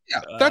show. Yeah,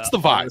 that's the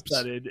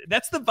vibes.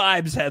 That's the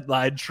vibes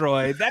headline,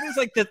 Troy. That is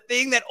like the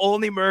thing that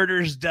Only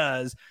Murders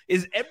does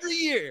is every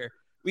year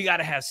we got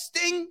to have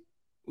Sting.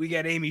 We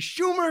got Amy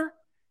Schumer.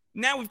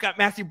 Now we've got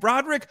Matthew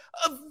Broderick.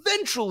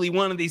 Eventually,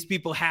 one of these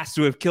people has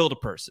to have killed a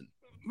person.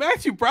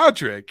 Matthew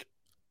Broderick,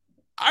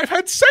 I've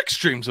had sex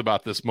dreams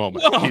about this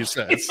moment, he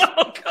says.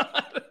 Oh, God.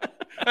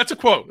 That's a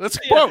quote. That's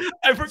a quote.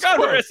 I forgot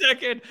for a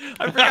second.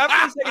 About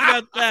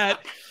that.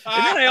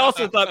 And then I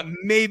also thought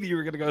maybe you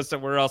were going to go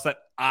somewhere else that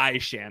I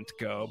shan't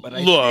go. But I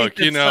think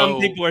that some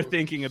people are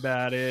thinking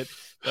about it.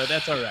 But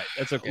that's all right.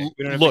 That's okay.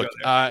 We don't have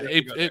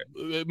to go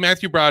there.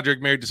 Matthew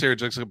Broderick married to Sarah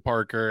Jessica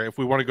Parker. If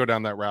we want to go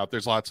down that route,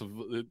 there's lots of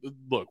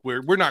look.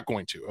 We're not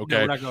going to. Okay,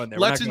 no, we're not going there.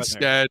 Let's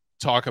instead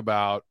talk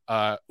about.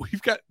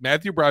 We've got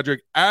Matthew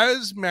Broderick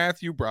as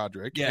Matthew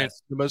Broderick.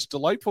 Yes, the most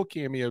delightful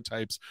cameo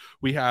types.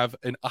 We have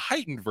a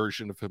heightened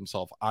version of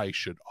himself. I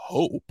should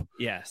hope.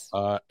 Yes,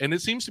 and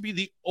it seems to be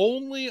the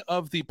only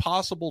of the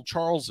possible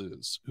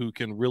Charleses who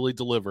can really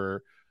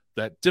deliver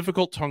that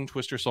difficult tongue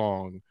twister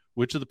song.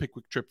 Which of the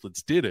Pickwick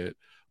triplets did it?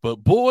 But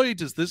boy,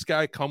 does this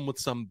guy come with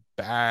some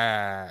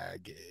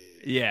baggage.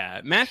 Yeah,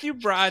 Matthew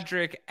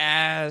Broderick,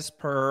 as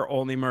per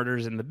Only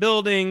Murders in the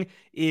Building,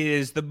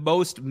 is the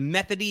most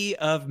methody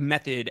of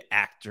method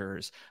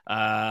actors.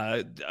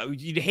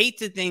 You'd hate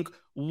to think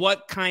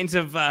what kinds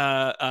of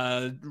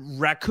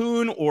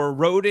raccoon or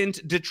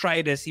rodent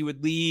detritus he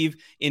would leave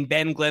in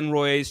Ben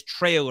Glenroy's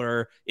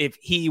trailer if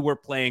he were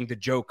playing the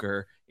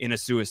Joker in a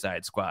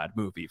Suicide Squad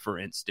movie, for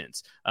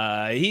instance.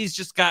 He's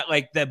just got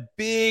like the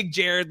big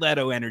Jared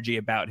Leto energy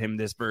about him,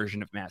 this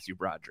version of Matthew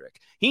Broderick.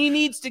 He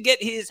needs to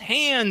get his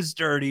hands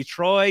dirty,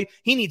 Troy.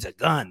 He needs a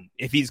gun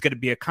if he's going to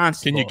be a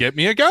constable. Can you get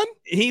me a gun?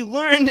 He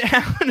learned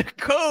how to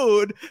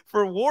code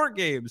for war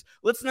games.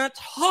 Let's not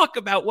talk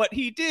about what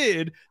he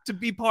did to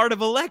be part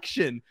of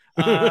Election.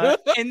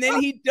 And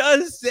then he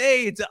does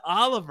say to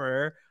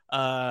Oliver,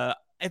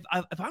 if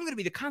I'm going to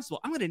be the constable,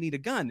 I'm going to need a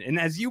gun. And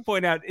as you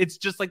point out, it's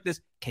just like this,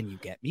 can you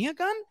get me a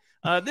gun?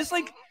 I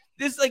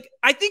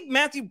think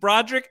Matthew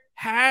Broderick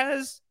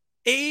has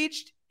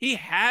aged. He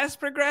has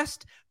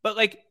progressed, but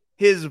like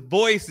his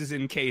voice is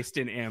encased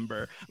in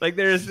amber. Like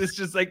there's this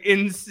just like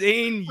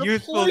insane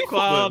youthful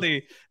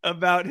quality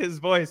about his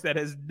voice that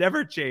has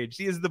never changed.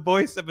 He is the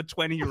voice of a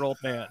 20-year-old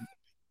man.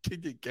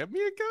 Can you get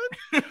me a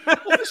gun?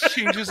 Well, this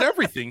changes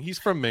everything. He's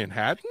from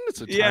Manhattan. It's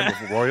a time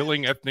of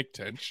roiling ethnic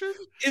tension.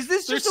 Is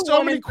this There's just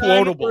so many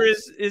quotables? Or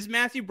is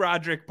Matthew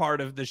Broderick part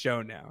of the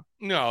show now?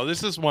 No,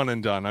 this is one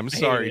and done. I'm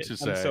sorry to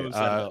say.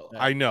 So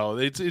I know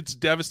it's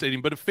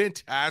devastating, but a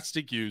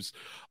fantastic use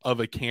of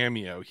a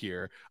cameo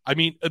here. I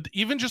mean,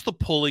 even just the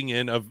pulling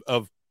in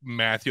of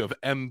Matthew, of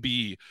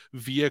MB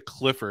via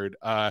Clifford,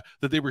 that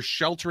they were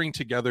sheltering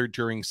together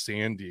during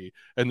Sandy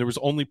and there was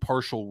only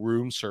partial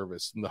room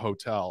service in the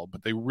hotel,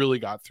 but they really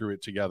got through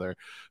it together.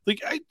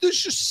 Like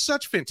there's just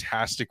such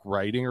fantastic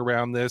writing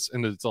around this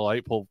and a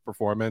delightful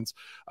performance.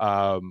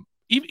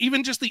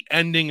 Even just the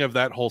ending of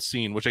that whole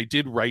scene, which I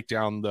did write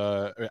down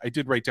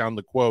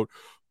the quote,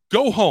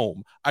 "Go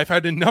home. I've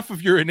had enough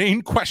of your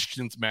inane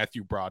questions,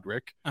 Matthew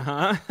Broderick."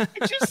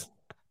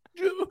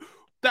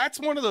 That's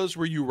one of those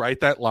where you write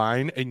that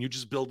line and you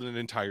just build an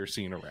entire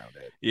scene around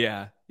it.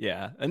 Yeah.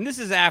 And this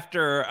is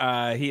after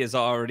he has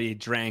already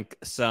drank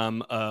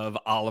some of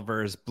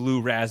Oliver's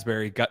blue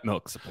raspberry gut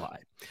milk supply.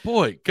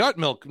 Boy, gut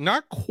milk,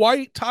 not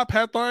quite top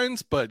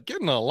headlines, but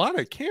getting a lot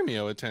of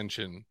cameo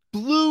attention.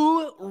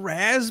 Blue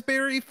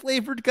raspberry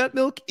flavored gut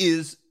milk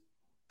is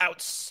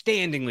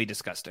outstandingly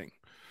disgusting.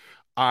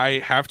 I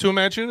have to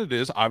imagine it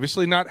is.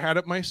 Obviously not had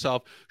it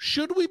myself.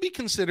 Should we be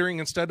considering,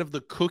 instead of the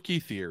cookie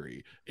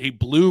theory, a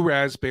blue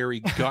raspberry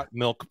gut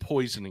milk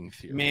poisoning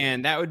theory?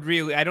 Man, that would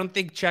really... I don't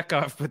think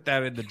Chekhov put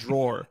that in the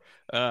drawer.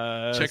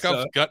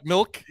 Chekhov's gut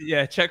milk?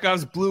 Yeah,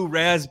 Chekhov's blue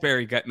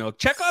raspberry gut milk.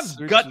 Chekhov's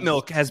gut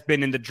milk has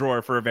been in the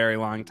drawer for a very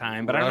long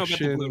time, but I don't know about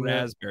the blue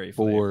raspberry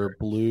flavor. For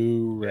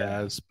blue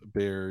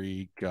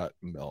raspberry gut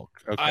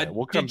milk. Okay,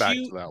 we'll come back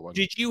to that one.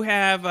 Did you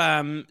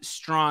have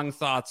strong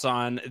thoughts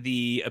on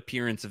the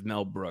appearance of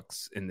Mel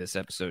Brooks in this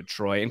episode,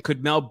 Troy? And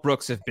could Mel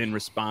Brooks have been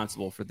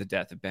responsible for the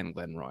death of Ben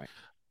Glenroy?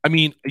 I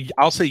mean,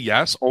 I'll say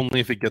yes, only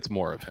if it gets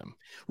more of him.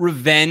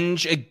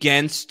 Revenge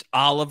against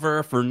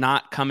Oliver for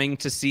not coming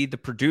to see the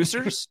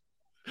producers?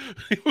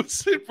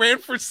 It ran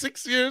for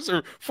 6 years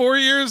or 4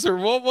 years, or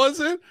what was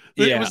it?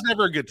 It was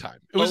never a good time.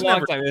 It was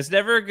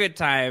never a good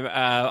time.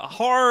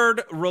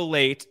 Hard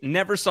relate.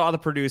 Never saw the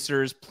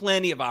producers.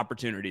 Plenty of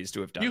opportunities to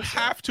have done. You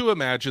have to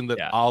imagine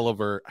that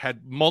Oliver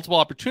had multiple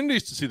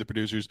opportunities to see the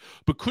producers,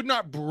 but could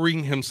not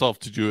bring himself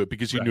to do it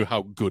because he knew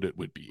how good it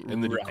would be,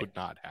 and then he could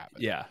not have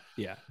it.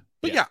 Yeah.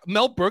 But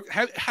Mel Brooks,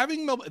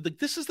 having Mel, like,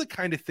 this is the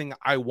kind of thing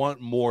I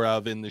want more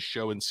of in the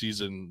show in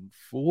season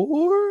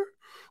 4,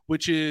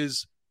 which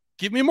is,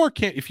 give me more.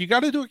 If you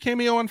got to do a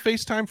cameo on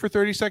FaceTime for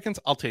 30 seconds,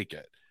 I'll take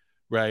it.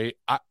 Right.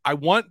 I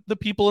want the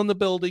people in the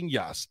building.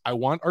 Yes. I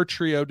want our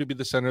trio to be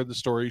the center of the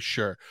story.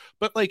 Sure.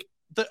 But like,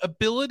 the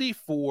ability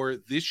for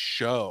this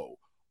show,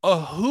 a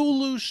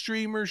Hulu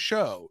streamer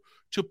show,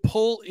 to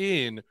pull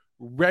in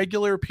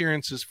regular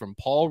appearances from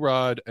Paul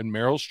Rudd and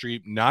Meryl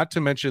Streep, not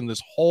to mention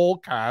this whole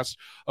cast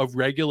of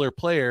regular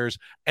players,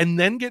 and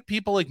then get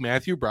people like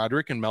Matthew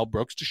Broderick and Mel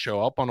Brooks to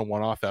show up on a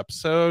one-off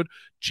episode,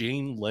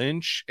 Jane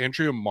Lynch,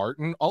 Andrea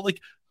Martin, all,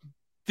 like,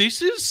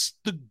 this is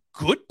the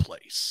good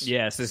place.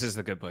 Yes, this is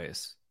the good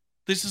place.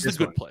 This is the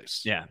good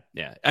place. Yeah.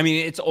 I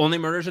mean, it's only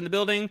Murders in the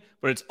Building,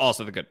 but it's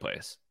also the good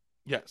place.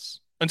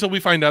 Yes. Until we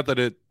find out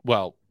that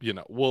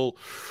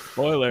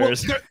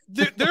spoilers.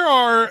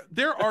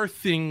 There are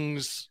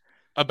things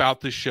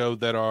about this show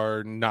that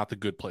are not the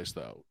good place,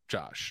 though,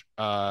 Josh.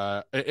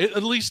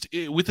 At least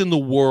within the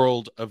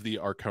world of the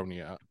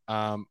Arconia.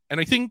 And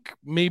I think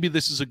maybe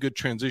this is a good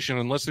transition,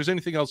 unless there's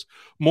anything else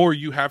more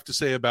you have to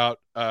say about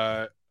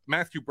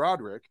Matthew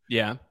Broderick.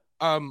 Yeah.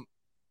 Well,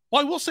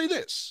 I will say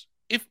this.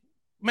 If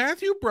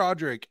Matthew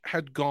Broderick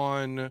had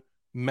gone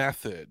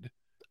method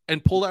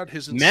and pulled out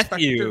his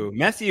Matthew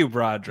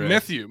Broderick.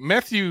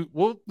 Matthew,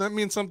 well, that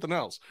means something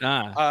else.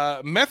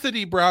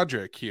 Methody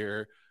Broderick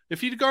here. If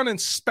he'd gone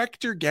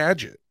Inspector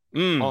Gadget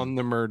on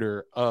the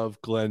murder of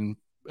Ben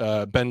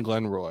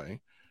Glenroy,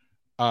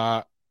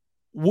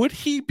 would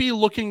he be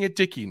looking at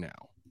Dickie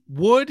now?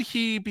 Would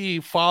he be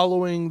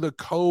following the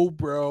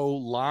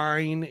CoBro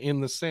line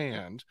in the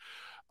sand?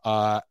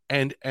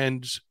 And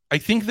I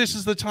think this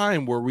is the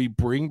time where we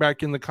bring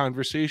back in the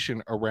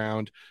conversation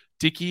around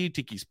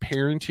Dickie's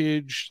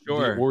parentage,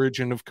 the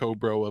origin of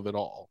CoBro, of it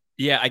all.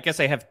 Yeah, I guess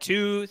I have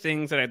two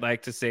things that I'd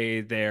like to say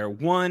there.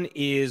 One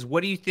is,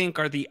 what do you think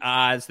are the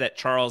odds that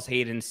Charles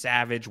Hayden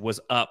Savage was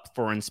up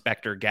for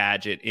Inspector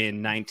Gadget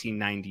in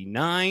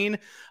 1999?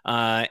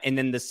 And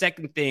then the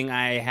second thing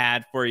I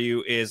had for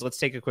you is, let's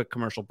take a quick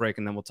commercial break,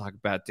 and then we'll talk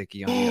about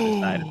Dickie on the other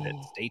side of it.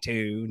 Stay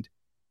tuned.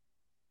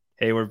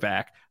 Hey, we're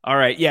back. All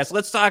right, yes,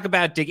 let's talk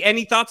about Dickie.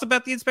 Any thoughts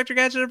about the Inspector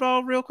Gadget at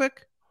all, real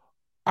quick?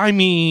 I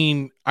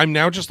mean, I'm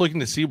now just looking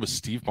to see, was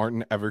Steve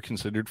Martin ever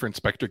considered for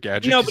Inspector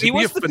Gadget? No, but he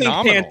was the Pink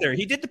Panther.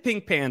 He did the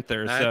Pink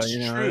Panther. That's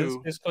so,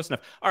 true. It's close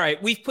enough. All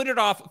right, we've put it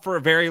off for a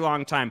very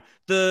long time.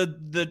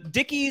 The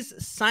Dickie's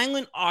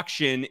silent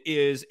auction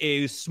is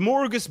a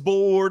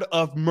smorgasbord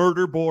of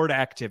murder board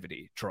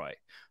activity, Troy.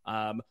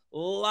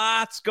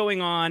 Lots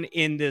going on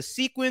in this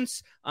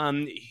sequence.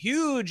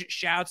 Huge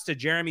shouts to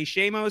Jeremy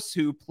Shamos,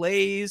 who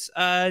plays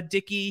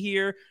Dickie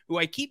here, who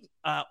I keep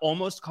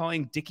almost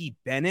calling Dickie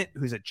Bennett,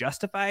 who's a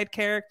Justified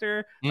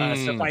character. So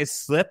if I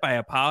slip, I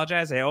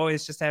apologize. I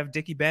always just have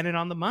Dickie Bennett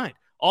on the mind.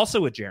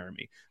 Also a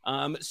Jeremy.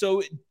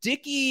 So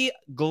Dickie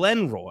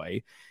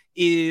Glenroy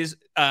is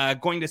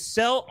going to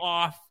sell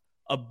off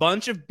a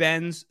bunch of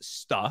Ben's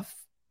stuff.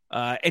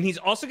 And he's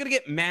also going to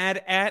get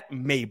mad at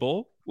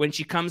Mabel when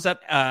she comes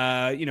up,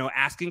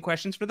 asking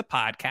questions for the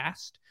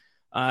podcast.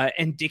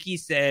 And Dickie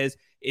says,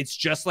 it's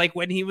just like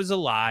when he was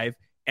alive.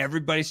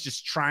 Everybody's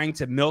just trying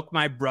to milk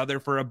my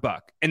brother for a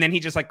buck. And then he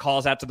just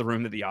calls out to the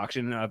room that the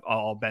auction of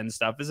all Ben's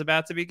stuff is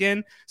about to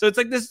begin. So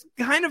it's this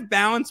kind of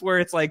balance where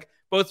it's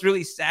both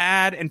really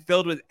sad and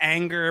filled with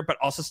anger, but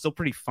also still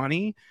pretty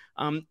funny.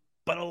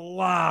 But a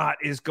lot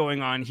is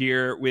going on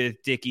here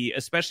with Dickie,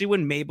 especially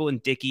when Mabel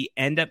and Dickie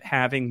end up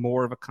having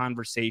more of a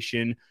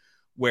conversation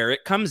where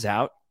it comes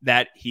out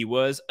that he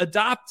was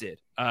adopted.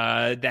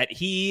 that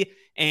he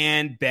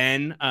and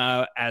Ben,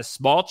 as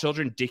small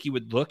children, Dickie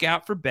would look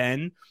out for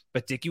Ben,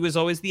 but Dickie was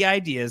always the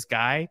ideas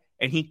guy,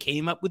 and he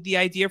came up with the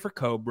idea for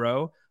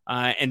CoBro,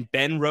 and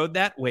Ben rode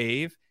that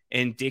wave,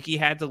 and Dickie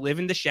had to live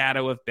in the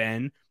shadow of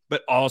Ben,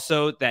 but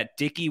also that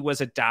Dickie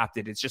was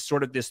adopted. It's just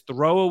sort of this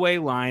throwaway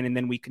line, and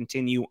then we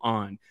continue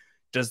on.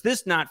 Does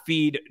this not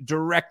feed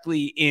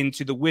directly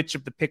into the which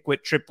of the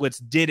Pickwick triplets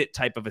did it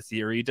type of a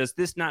theory? Does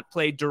this not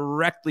play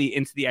directly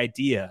into the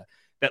idea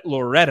that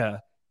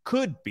Loretta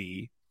could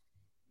be,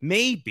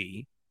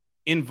 maybe,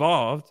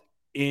 involved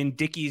in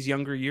Dickie's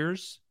younger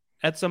years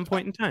at some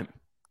point in time?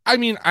 I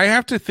mean, I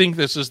have to think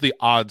this is the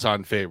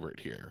odds-on favorite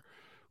here,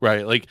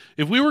 right? Like,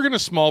 if we were going to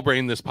small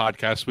brain this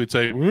podcast, we'd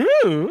say,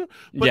 woo!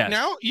 But Yes.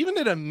 now, even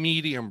at a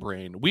medium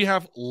brain, we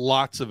have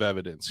lots of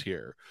evidence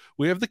here.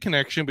 We have the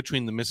connection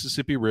between the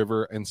Mississippi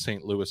River and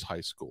St. Louis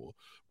High School.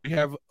 We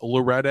have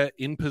Loretta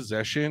in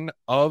possession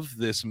of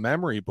this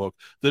memory book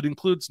that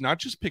includes not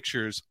just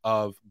pictures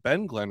of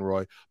Ben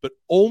Glenroy, but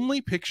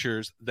only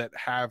pictures that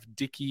have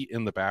Dickie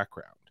in the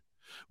background.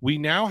 We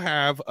now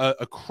have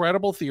a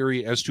credible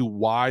theory as to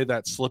why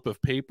that slip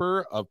of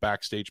paper of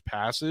backstage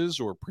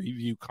passes or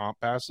preview comp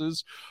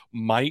passes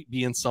might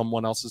be in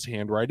someone else's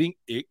handwriting.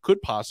 It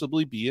could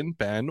possibly be in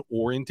Ben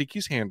or in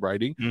Dickie's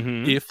handwriting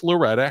if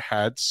Loretta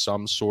had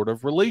some sort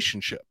of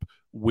relationship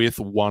with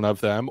one of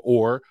them,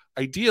 or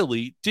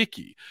ideally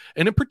Dickie.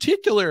 And in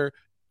particular,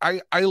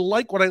 I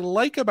like what I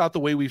like about the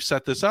way we've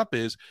set this up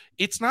is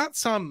it's not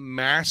some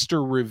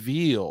master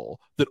reveal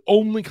that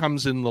only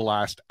comes in the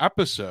last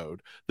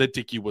episode that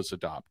Dickie was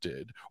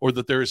adopted, or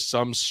that there is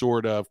some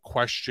sort of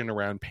question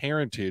around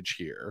parentage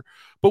here.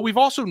 But we've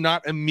also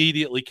not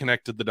immediately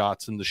connected the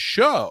dots in the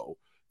show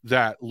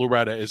that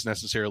Loretta is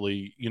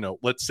necessarily, you know,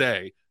 let's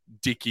say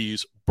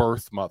Dickie's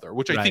birth mother,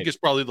 which I think is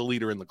probably the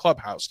leader in the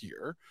clubhouse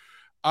here.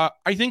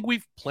 I think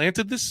we've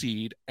planted the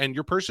seed, and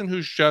your person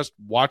who's just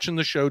watching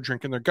the show,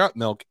 drinking their gut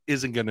milk,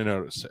 isn't going to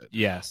notice it.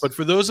 Yes. But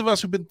for those of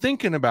us who've been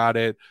thinking about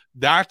it,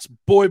 that's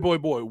boy,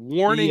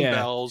 warning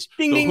bells.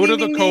 Ding, the ding, hood ding, of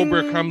the ding,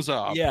 Cobra ding. comes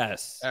up.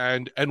 Yes.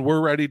 And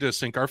we're ready to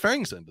sink our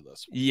fangs into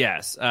this.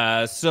 Yes.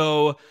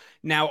 So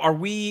now are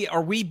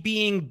we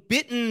being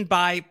bitten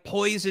by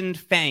poisoned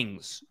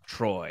fangs,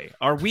 Troy?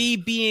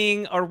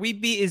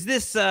 Is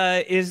this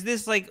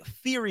like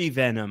theory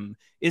venom?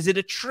 Is it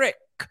a trick?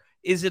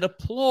 Is it a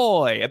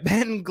ploy, a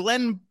Ben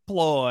Glenn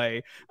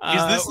ploy?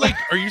 Is this like,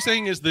 are you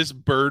saying, is this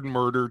Bird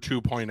Murder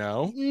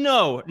 2.0?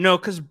 No,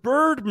 because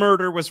Bird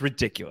Murder was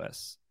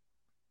ridiculous.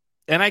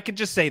 And I could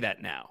just say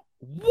that now.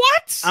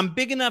 What? I'm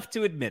big enough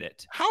to admit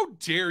it. How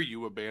dare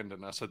you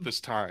abandon us at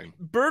this time?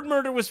 Bird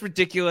Murder was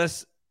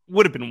ridiculous.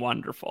 Would have been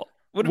wonderful.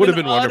 Would have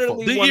been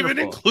wonderful. They wonderful. even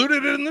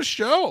included it in the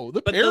show,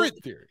 the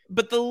parrot theory.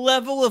 But the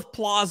level of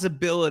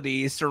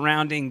plausibility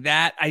surrounding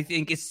that, I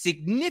think, is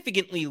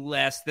significantly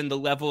less than the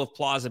level of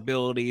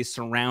plausibility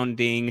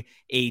surrounding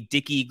a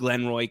Dickie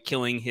Glenroy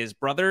killing his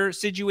brother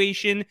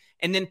situation,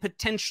 and then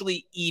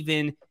potentially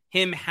even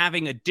him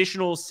having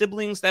additional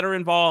siblings that are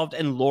involved,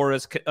 and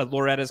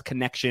Loretta's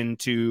connection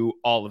to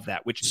all of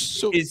that, which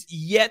is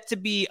yet to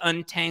be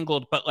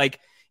untangled. But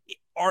like,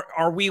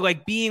 are we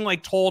like being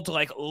like told to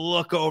like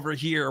look over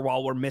here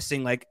while we're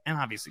missing like, and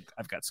obviously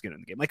I've got skin in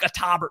the game, like a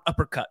Tobbert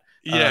uppercut,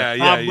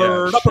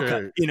 uppercut,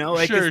 sure. You know,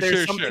 like is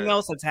there something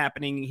else that's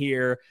happening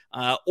here,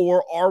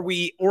 or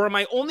am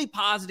I only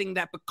positing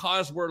that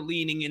because we're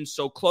leaning in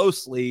so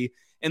closely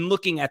and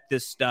looking at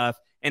this stuff,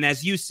 and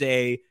as you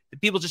say, the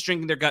people just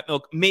drinking their gut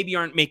milk maybe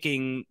aren't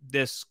making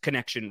this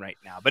connection right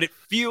now, but it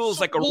feels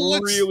like a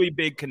really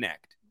big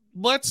connect.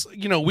 Let's,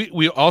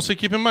 we also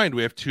keep in mind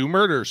we have two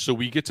murders, so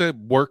we get to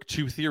work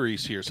two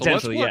theories here. So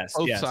let's work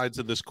both sides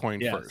of this coin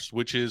first,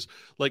 which is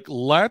like,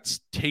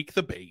 let's take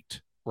the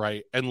bait,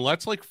 right? And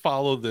let's like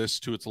follow this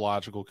to its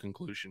logical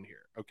conclusion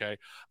here. Okay.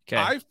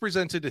 I've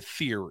presented a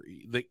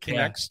theory that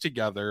connects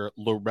together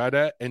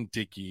Loretta and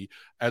Dickie,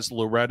 as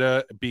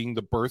Loretta being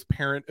the birth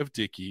parent of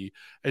Dickie,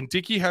 and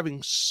Dickie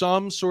having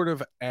some sort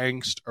of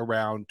angst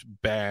around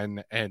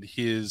Ben and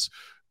his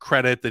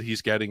credit that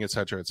he's getting, et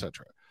cetera, et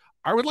cetera.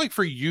 I would like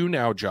for you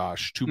now,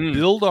 Josh, to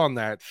build on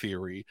that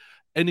theory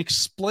and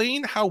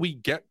explain how we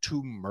get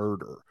to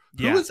murder.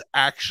 Who is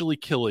actually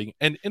killing?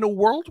 And in a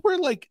world where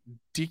like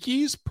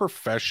Dickie's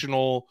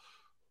professional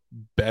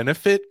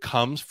benefit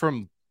comes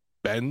from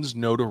Ben's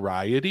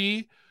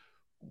notoriety,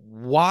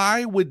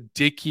 why would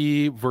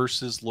Dickie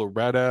versus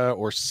Loretta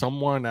or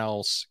someone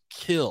else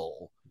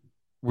kill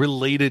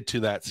related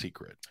to that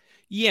secret?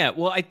 Yeah,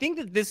 well, I think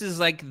that this is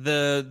like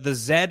the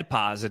Zed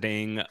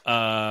positing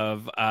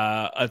of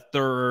a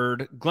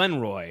third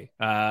Glenroy,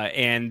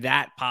 and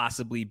that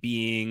possibly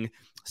being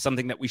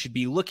something that we should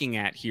be looking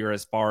at here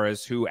as far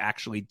as who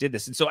actually did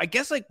this. And so I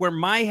guess like where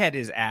my head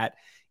is at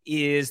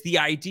is the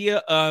idea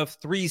of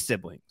three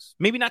siblings,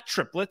 maybe not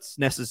triplets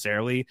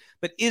necessarily,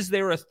 but is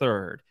there a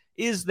third?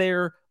 Is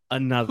there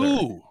another?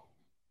 Who?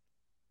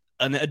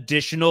 an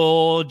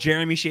additional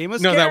Jeremy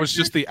Shamos No, that character? was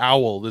just the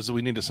owl.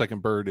 We need a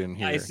second bird in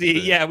here. I see.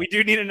 Yeah, we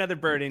do need another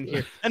bird in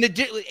here. And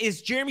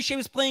is Jeremy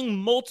Shamos playing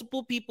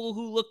multiple people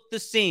who look the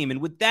same?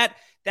 And would that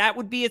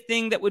would be a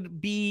thing that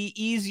would be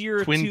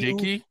easier Quinn to...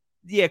 Dickey?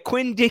 Yeah,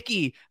 Quinn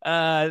Dickey.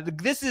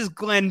 This is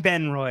Glenn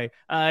Benroy.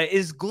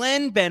 Is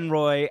Glenn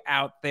Benroy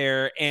out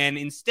there? And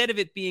instead of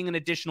it being an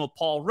additional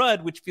Paul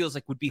Rudd, which feels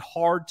like would be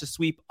hard to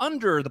sweep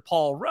under the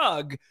Paul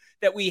rug,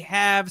 that we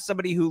have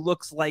somebody who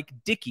looks like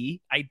Dickey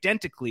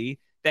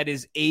identically, that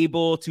is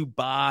able to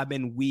bob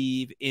and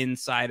weave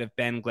inside of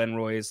Ben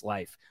Glenroy's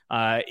life.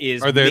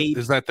 Is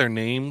that their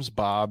names,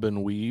 Bob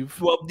and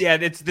Weave? Well, yeah,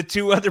 it's the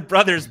two other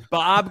brothers,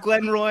 Bob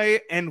Glenroy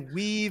and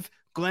Weave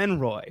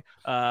Glenroy,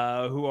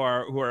 who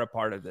are a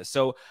part of this.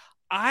 So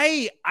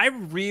I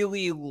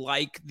really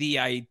like the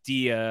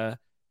idea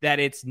that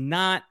it's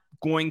not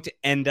going to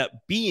end up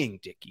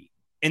being Dickey,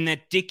 and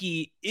that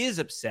Dickey is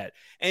upset,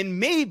 and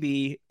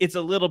maybe it's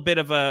a little bit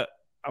of a...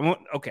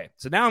 Okay,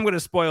 so now I'm going to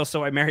spoil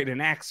So I Married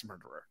an Axe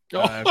Murderer.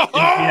 If you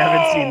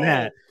haven't seen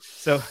that.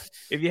 So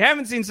if you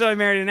haven't seen So I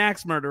Married an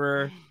Axe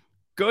Murderer,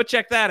 go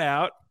check that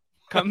out.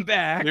 Come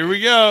back. Here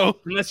we go.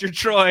 Unless you're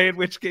Troy, in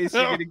which case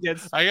you're going to get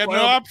spoiled. I got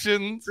no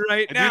options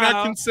right I now. do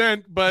not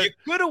consent, but... You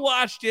could have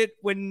watched it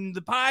when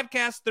the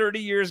podcast 30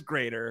 Years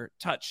Greater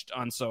touched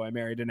on So I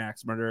Married an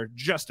Axe Murderer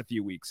just a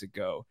few weeks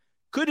ago.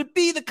 Could it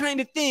be the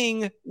kind of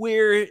thing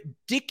where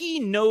Dickey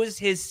knows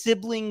his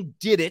sibling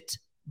did it,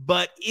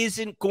 but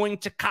isn't going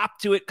to cop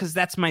to it because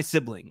that's my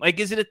sibling? Like,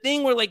 is it a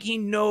thing where, like, he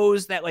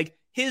knows that, like,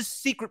 his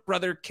secret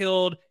brother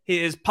killed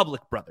his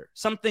public brother?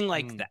 Something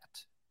like that.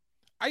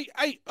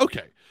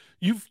 Okay.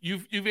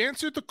 You've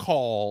answered the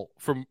call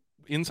from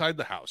inside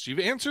the house. You've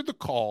answered the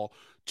call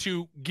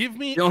to give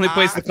me the only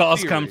place the calls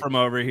theory, come from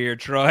over here,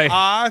 Troy.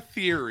 A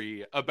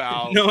theory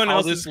about no one how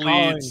else this is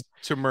leads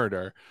to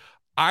murder.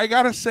 I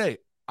gotta say,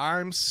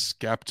 I'm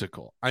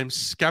skeptical. I'm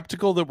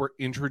skeptical that we're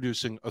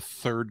introducing a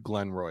third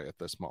Glenroy at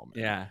this moment.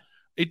 Yeah.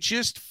 It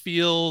just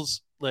feels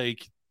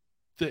like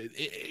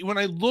when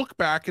I look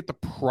back at the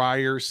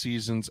prior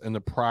seasons and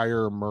the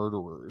prior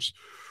murderers,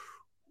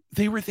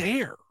 they were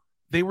there.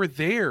 They were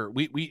there.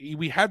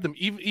 We had them,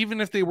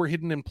 even if they were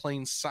hidden in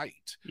plain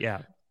sight.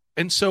 Yeah.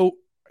 And so,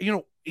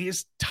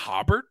 is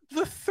Taubert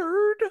the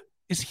third?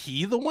 Is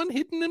he the one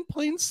hidden in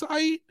plain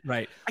sight?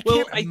 Right. I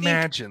can't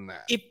imagine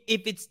that.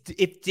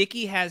 If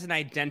Dickey has an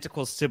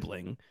identical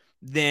sibling,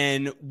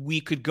 then we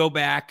could go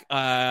back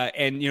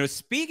and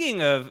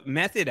speaking of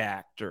method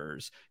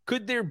actors,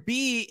 could there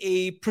be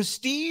a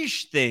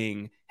prestige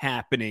thing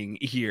happening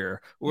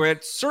here where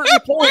at certain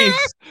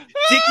points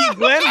Dickey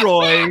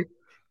Glenroy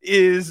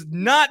is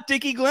not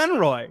Dickey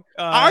Glenroy?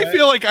 I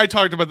feel like I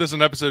talked about this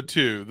in episode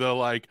 2, the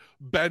like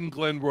Ben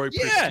Glenroy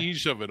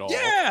prestige of it all.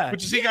 Yeah,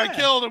 which is he got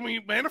killed and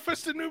we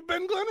manifested new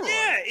Ben Glenroy.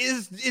 Yeah,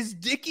 is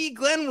Dickey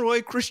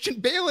Glenroy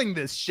Christian Bailing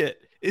this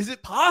shit? Is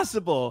it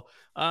possible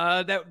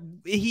that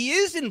he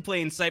is in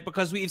plain sight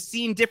because we've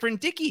seen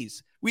different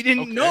Dickeys? We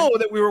didn't know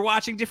that we were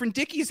watching different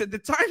Dickeys at the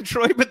time,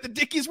 Troy, but the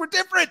Dickeys were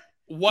different.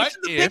 Look,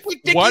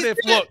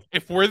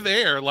 if we're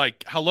there,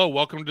 like, hello,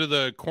 welcome to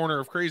the corner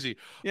of crazy.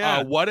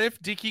 Yeah. What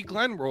if Dickey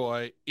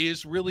Glenroy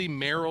is really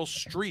Meryl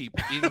Streep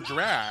in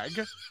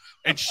drag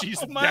and she's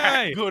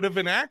that good of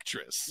an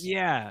actress?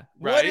 Yeah.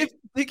 Right? What if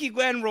Dickey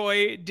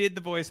Glenroy did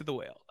the voice of the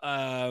whale?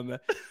 So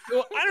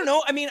I don't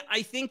know. I mean,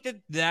 I think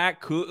that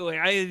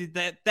could,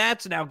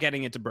 that's now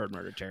getting into bird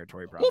murder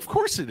territory, probably. Well, of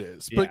course it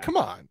is. Yeah. But come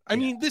on. I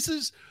mean, this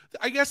is,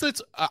 I guess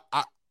it's,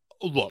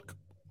 look,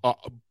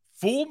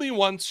 fool me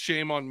once,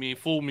 shame on me.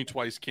 Fool me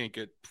twice, can't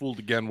get fooled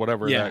again,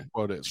 whatever that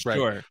quote is. Right.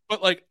 Sure.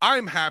 But like,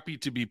 I'm happy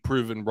to be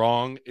proven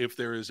wrong if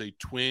there is a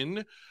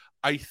twin.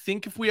 I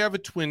think if we have a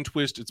twin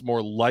twist, it's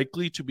more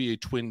likely to be a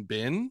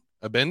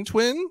Ben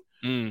twin.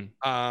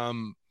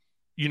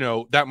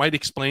 That might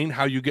explain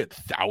how you get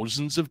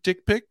thousands of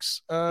dick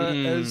pics,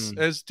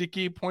 as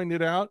Dickey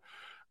pointed out.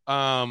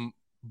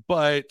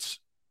 But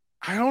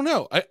I don't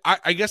know.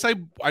 I guess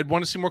I'd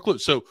want to see more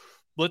clues. So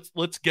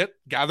let's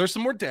gather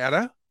some more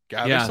data.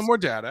 Some more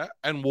data,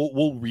 and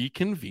we'll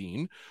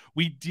reconvene.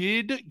 We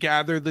did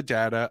gather the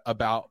data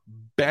about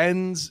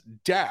Ben's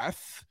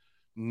death,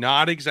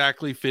 not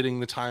exactly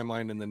fitting the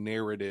timeline and the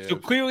narrative. So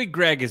clearly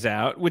Greg is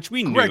out, which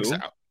we knew. Greg's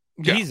out.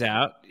 Yeah. He's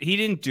out. He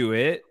didn't do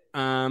it.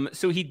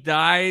 So he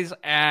dies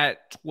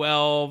at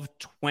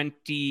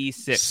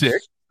 12:26.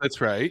 That's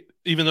right.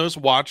 Even though his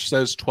watch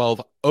says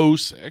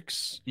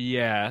 12:06.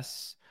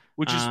 Yes.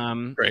 Which is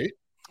great.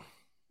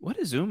 What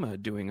is Uma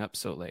doing up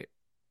so late?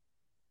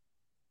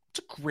 It's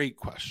a great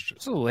question.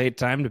 It's a late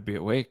time to be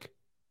awake.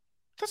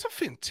 That's a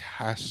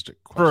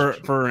fantastic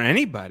question. For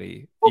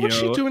anybody. What was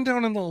she doing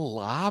down in the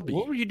lobby?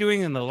 What were you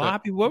doing in the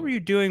lobby? What were you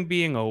doing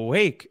being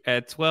awake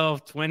at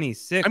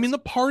 12:26? I mean, the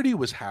party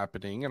was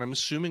happening, and I'm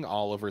assuming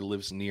Oliver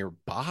lives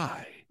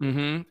nearby. Mm-hmm.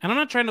 And I'm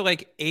not trying to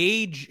like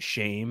age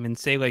shame and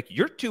say like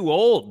you're too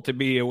old to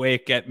be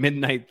awake at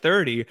midnight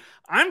 30.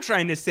 I'm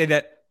trying to say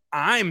that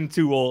I'm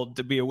too old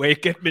to be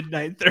awake at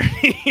midnight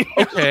 30.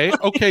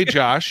 Okay,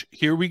 Josh.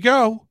 Here we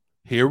go.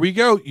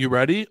 You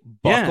ready?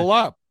 Buckle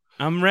up.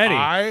 I'm ready.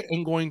 I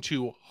am going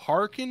to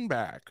harken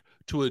back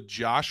to a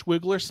Josh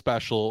Wigler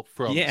special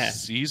from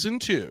season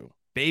 2.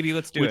 Baby,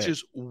 let's do which it.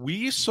 is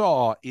we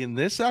saw in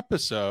this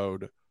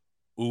episode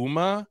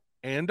Uma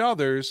and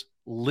others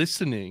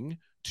listening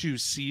to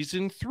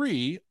season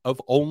 3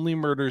 of Only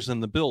Murders in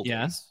the Building.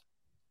 Yes.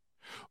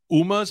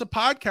 Uma is a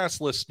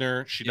podcast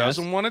listener. She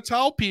doesn't want to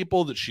tell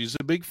people that she's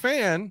a big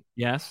fan.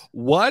 Yes.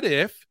 What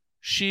if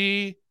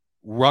she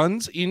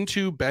runs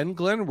into Ben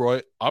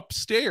Glenroy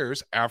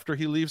upstairs after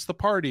he leaves the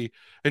party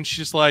and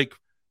she's like,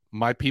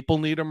 my people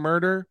need a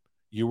murder.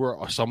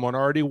 Someone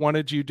already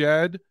wanted you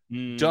dead.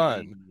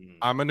 Done.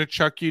 I'm going to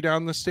chuck you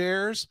down the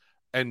stairs.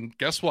 And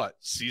guess what?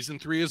 Season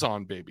 3 is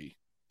on, baby.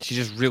 She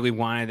just really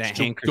wanted that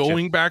handkerchief.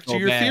 Going back to so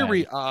your bad.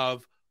 theory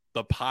of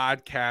the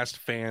podcast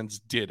fans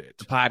did it.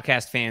 The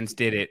podcast fans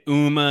did it.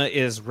 Uma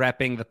is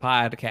repping the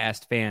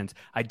podcast fans.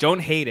 I don't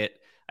hate it.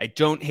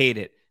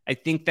 I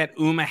think that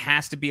Uma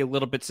has to be a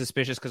little bit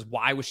suspicious because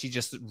why was she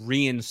just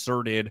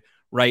reinserted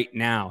right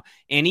now?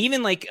 And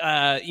even like,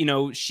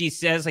 she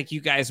says like, you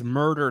guys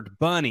murdered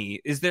Bunny.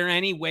 Is there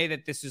any way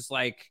that this is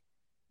like,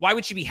 why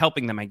would she be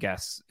helping them? I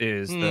guess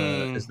is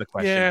the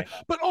question. Yeah,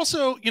 but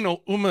also,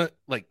 Uma,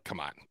 like, come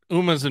on,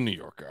 Uma's a New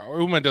Yorker.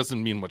 Uma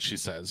doesn't mean what she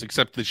says,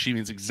 except that she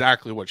means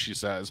exactly what she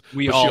says.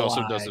 But she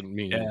also doesn't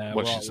mean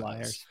what she says.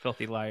 Liars,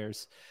 filthy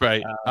liars.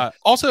 Right.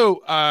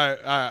 Also,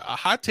 a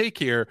hot take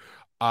here.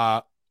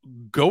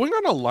 Going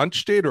on a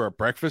lunch date or a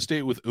breakfast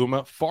date with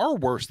Uma, far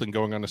worse than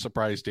going on a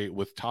surprise date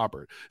with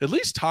Taubert. At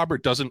least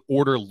Taubert doesn't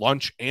order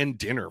lunch and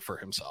dinner for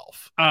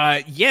himself.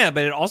 Yeah,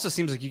 but it also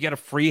seems like you get a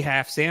free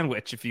half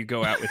sandwich if you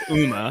go out with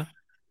Uma.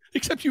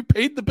 Except you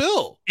paid the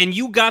bill. And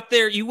you got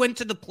there, you went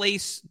to the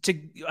place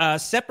to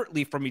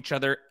separately from each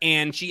other,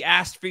 and she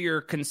asked for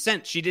your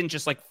consent. She didn't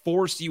just like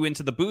force you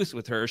into the booth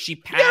with her. She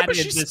patted but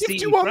she the skipped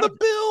seat you on the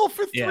bill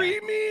for 3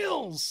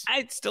 meals.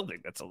 I still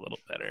think that's a little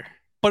better.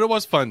 But it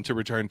was fun to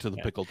return to the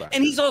pickle diner.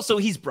 And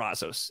he's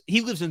Brazos. He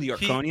lives in the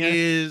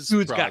Arconia.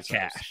 Dude's got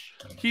cash.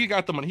 He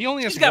got the money. He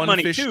only has got one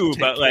money fish too, to take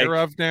but care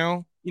of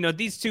now.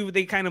 These two,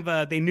 they kind of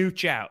they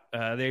nooch out.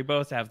 They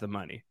both have the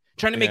money.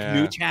 Trying to make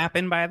nooch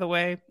happen, by the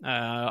way,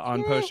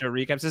 on post-show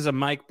recaps. This is a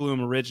Mike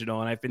Bloom original,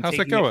 and I've been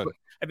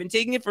I've been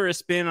taking it for a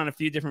spin on a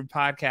few different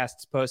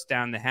podcasts post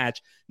down the hatch.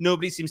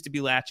 Nobody seems to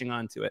be latching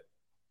onto it.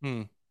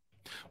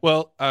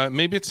 Well,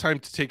 maybe it's time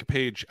to take a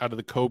page out of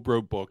the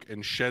CoBro book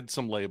and shed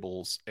some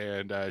labels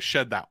and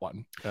shed that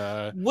one.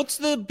 What's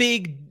the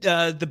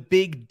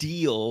big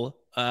deal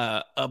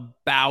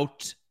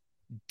about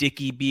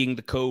Dickie being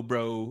the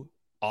CoBro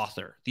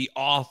author, the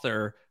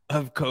author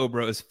of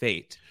CoBro's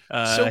fate,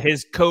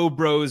 his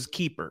CoBro's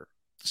keeper?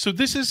 So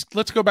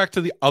let's go back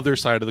to the other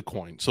side of the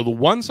coin. So the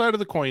one side of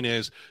the coin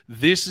is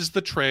this is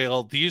the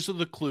trail. These are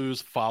the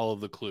clues. Follow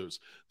the clues.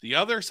 The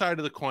other side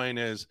of the coin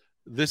is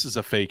this is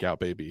a fake out,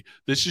 baby.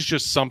 This is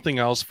just something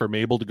else for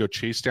Mabel to go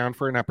chase down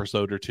for an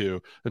episode or two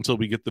until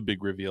we get the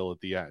big reveal at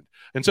the end.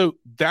 And so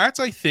that's,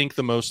 I think,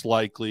 the most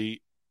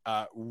likely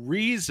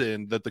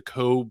reason that the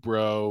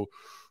CoBro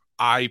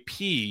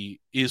IP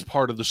is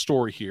part of the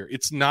story here.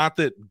 It's not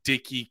that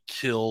Dickie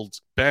killed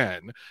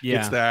Ben. Yeah.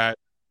 It's that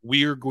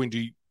we are going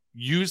to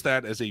use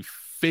that as a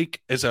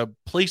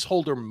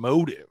placeholder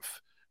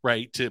motive,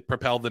 right, to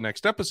propel the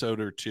next episode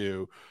or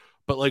two.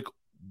 But like,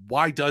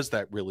 why does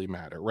that really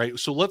matter, right?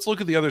 So let's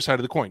look at the other side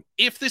of the coin.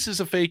 If this is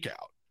a fake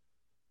out,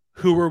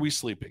 who are we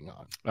sleeping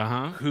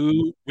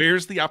on?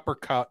 Where's the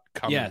uppercut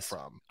coming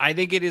from? I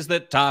think it is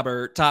the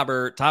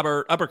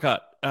Taubert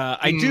uppercut.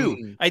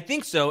 I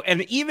think so.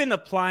 And even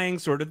applying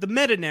sort of the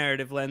meta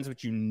narrative lens,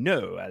 which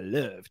I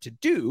love to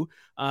do,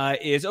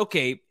 is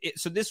okay.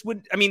 So this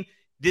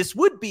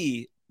would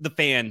be the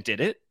fan did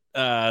it.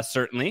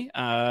 Certainly,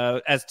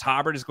 as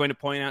Taubert is going to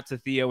point out to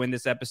Theo in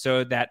this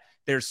episode, that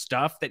there's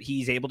stuff that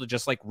he's able to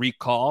just like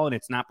recall, and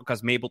it's not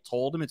because Mabel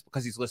told him, it's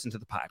because he's listened to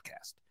the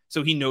podcast.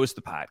 So he knows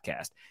the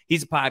podcast.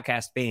 He's a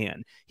podcast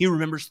fan. He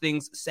remembers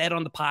things said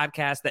on the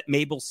podcast that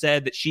Mabel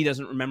said that she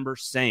doesn't remember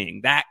saying.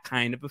 That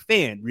kind of a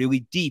fan,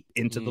 really deep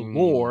into the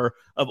lore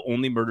of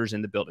Only Murders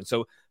in the Building.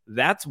 So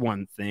that's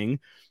one thing.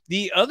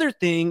 The other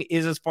thing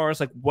is, as far as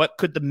like what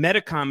could the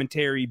meta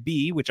commentary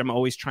be, which I'm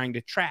always trying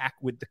to track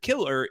with the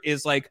killer,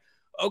 is like,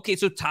 okay,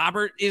 so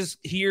Taubert is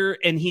here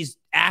and he's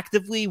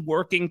actively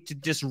working to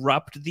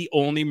disrupt the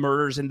Only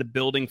Murders in the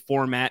Building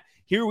format.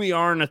 Here we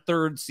are in a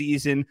third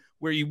season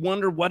where you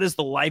wonder, what is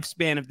the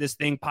lifespan of this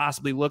thing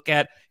possibly look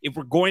at? If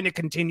we're going to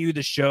continue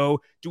the show,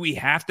 do we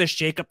have to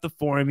shake up the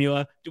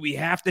formula? Do we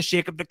have to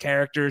shake up the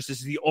characters? This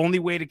is the only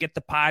way to get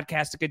the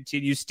podcast to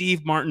continue.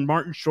 Steve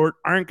Martin Short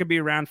aren't going to be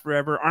around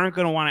forever, aren't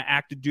going to want to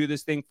act to do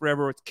this thing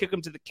forever. Let's kick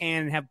them to the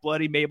can and have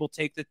Bloody Mabel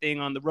take the thing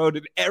on the road.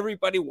 And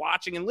everybody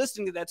watching and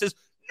listening to that says,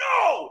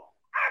 no,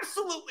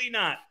 absolutely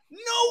not.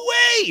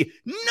 No way.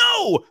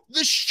 No,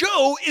 the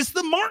show is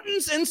the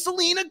Martins and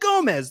Selena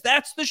Gomez.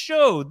 That's the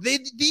show.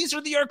 These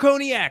are the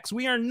Arconiacs.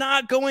 We are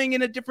not going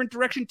in a different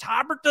direction.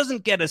 Taubert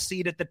doesn't get a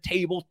seat at the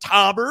table.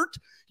 Taubert,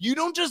 you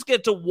don't just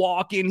get to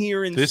walk in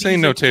here and this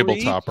ain't no table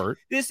Taubert.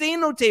 This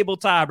ain't no table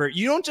Taubert.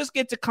 You don't just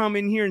get to come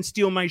in here and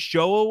steal my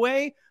show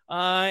away.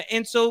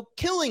 And so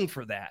killing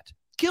for that,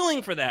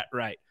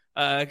 right?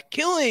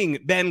 Killing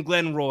Ben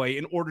Glenroy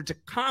in order to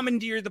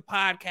commandeer the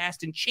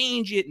podcast and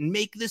change it and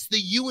make this the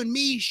you and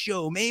me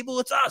show. Mabel,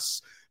 it's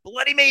us.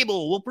 Bloody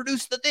Mabel will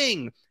produce the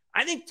thing.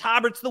 I think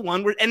Taubert's the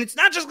one where, and it's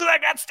not just because I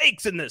got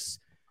stakes in this.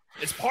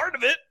 It's part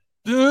of it.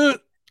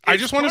 I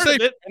just want to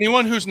say,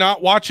 anyone who's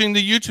not watching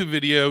the YouTube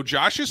video,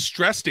 Josh is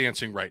stress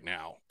dancing right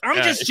now. I'm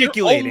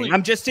gesticulating.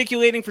 I'm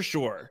gesticulating for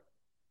sure.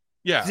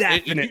 Yeah,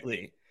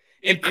 definitely.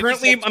 And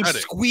currently, I'm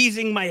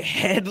squeezing my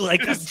head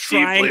like I'm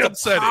trying to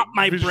pop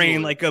my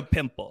brain like a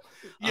pimple.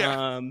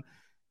 Yeah.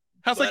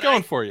 How's that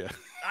going for you?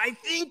 I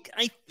think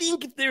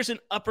if there's an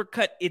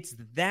uppercut, it's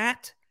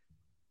that.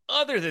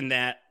 Other than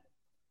that,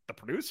 the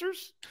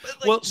producers,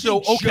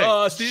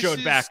 just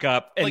showed back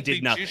up and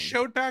did nothing. Just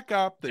showed back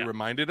up. They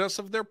reminded us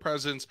of their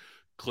presence.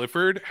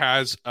 Clifford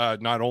has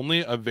not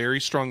only a very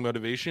strong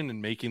motivation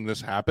in making this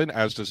happen,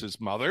 as does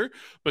his mother,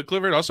 but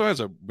Clifford also has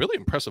a really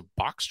impressive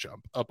box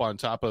jump up on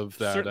top of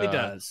that. Certainly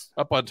does.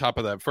 Up on top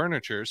of that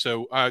furniture.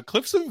 So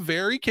Cliff's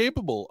very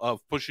capable of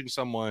pushing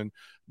someone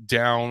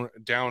down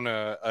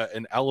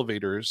an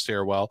elevator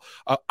stairwell.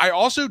 I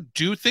also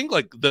do think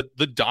like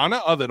the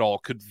Donna of it all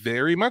could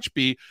very much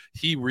be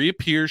he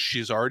reappears.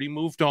 She's already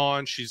moved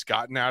on. She's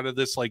gotten out of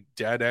this like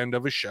dead end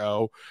of a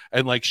show,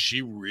 and like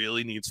she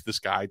really needs this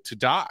guy to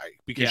die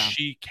because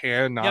she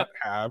cannot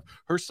have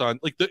her son.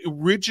 Like the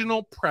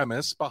original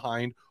premise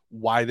behind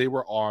why they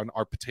were on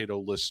our potato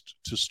list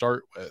to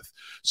start with.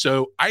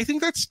 So I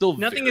think that's still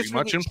nothing very has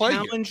much really in play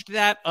challenged here.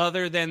 That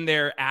other than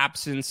their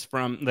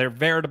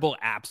veritable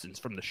absence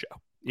from the show,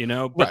 you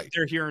know, but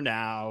they're here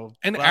now.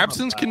 And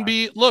absence can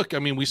be, look, I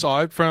mean, we saw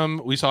it from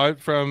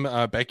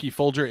Becky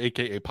Folger,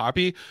 aka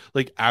Poppy.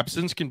 Like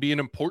absence can be an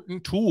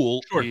important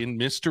tool in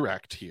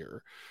misdirect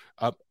here.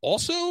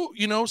 Also,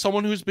 you know,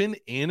 someone who's been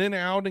in and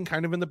out and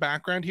kind of in the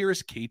background here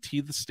is KT,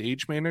 the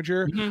stage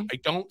manager. Mm-hmm. I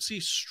don't see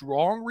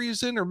strong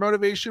reason or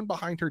motivation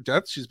behind her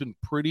death. She's been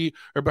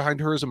behind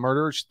her as a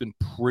murderer. She's been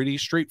pretty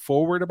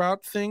straightforward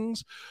about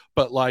things.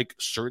 But like,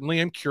 certainly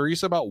I'm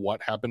curious about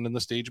what happened in the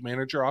stage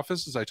manager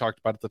office, as I talked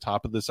about at the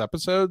top of this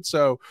episode.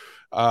 So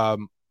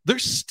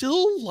there's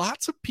still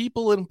lots of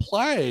people in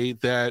play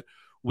that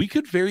we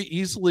could very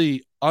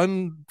easily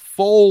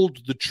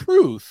unfold the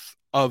truth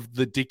of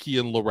the Dickie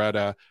and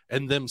Loretta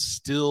and them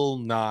still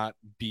not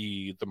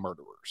be the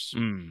murderers.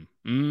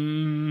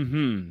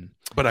 Mm-hmm.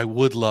 But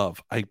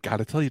I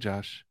gotta tell you,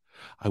 Josh,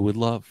 I would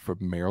love for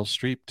Meryl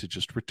Streep to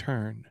just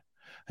return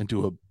and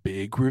do a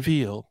big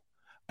reveal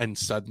and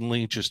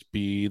suddenly just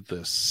be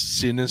the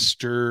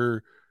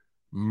sinister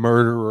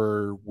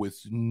murderer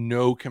with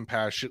no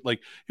compassion.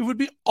 Like, it would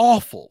be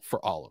awful for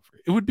Oliver.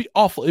 It would be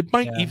awful. It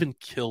might even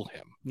kill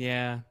him.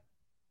 Yeah.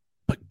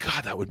 But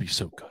God, that would be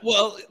so good.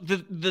 Well,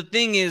 the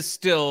thing is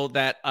still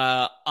that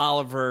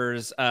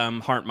Oliver's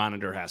heart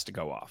monitor has to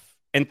go off.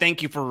 And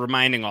thank you for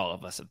reminding all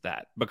of us of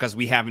that, because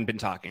we haven't been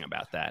talking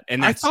about that.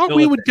 And I thought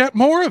we would get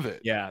more of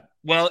it. Yeah.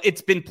 Well,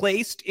 it's been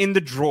placed in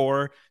the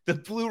drawer. The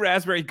blue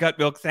raspberry gut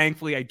milk,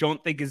 thankfully, I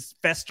don't think is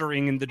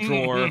festering in the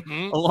drawer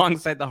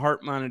alongside the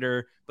heart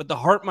monitor. But the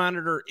heart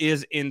monitor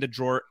is in the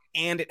drawer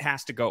and it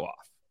has to go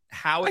off.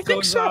 How it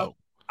goes off,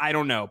 I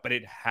don't know, but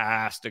it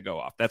has to go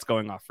off. That's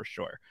going off for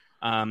sure.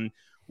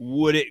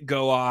 Would it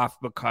go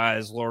off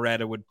because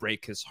Loretta would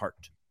break his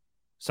heart?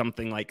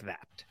 Something like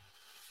that.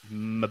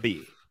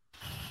 Maybe.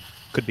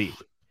 Could be.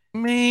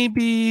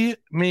 Maybe.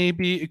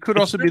 It could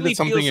also be that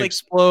something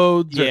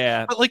explodes.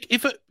 Yeah. But like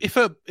if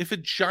a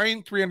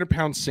giant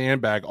 300-pound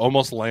sandbag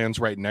almost lands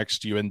right next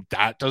to you and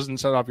that doesn't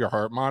set off your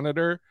heart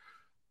monitor,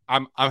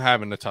 I'm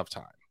having a tough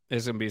time.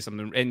 There's gonna be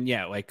something, and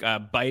like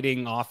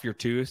biting off your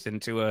tooth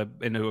into a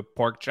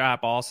pork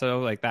chop.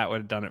 Also, like that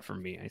would have done it for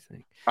me. I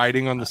think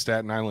biting on the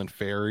Staten Island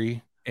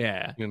ferry.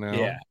 Yeah, you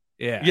know.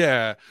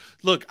 Yeah.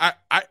 Look,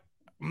 I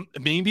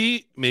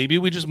maybe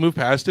we just move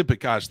past it, but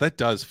gosh, that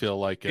does feel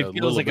like a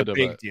little bit of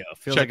big deal.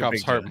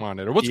 Chekhov's heart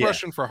monitor. What's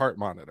Russian for heart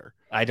monitor?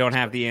 I don't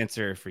have the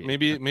answer for you.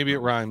 Maybe it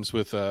rhymes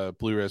with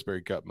blue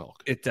raspberry gut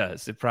milk. It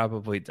does. It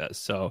probably does.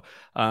 So,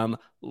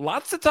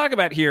 lots to talk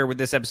about here with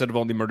this episode of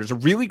Only Murders. A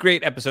really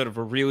great episode of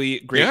a really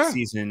great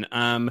season.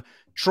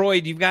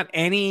 Troy, do you've got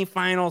any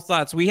final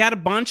thoughts? We had a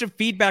bunch of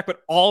feedback,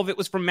 but all of it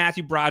was from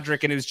Matthew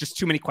Broderick, and it was just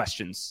too many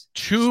questions.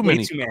 Too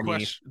many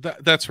questions.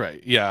 That's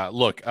right. Yeah.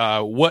 Look,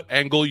 what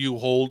angle you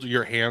hold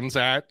your hands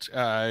at,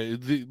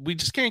 we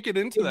just can't get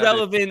into that.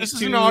 Relevant. This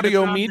is an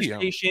audio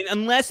medium,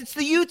 unless it's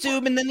the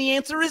YouTube, and then the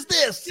answer is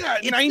this. Yeah,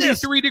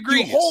 93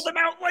 degrees. You hold them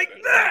out like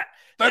that.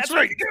 That's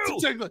right.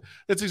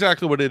 That's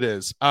exactly what it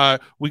is.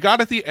 We got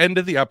at the end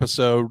of the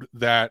episode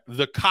that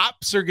the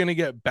cops are going to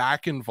get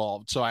back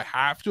involved. So I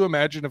have to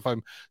imagine, if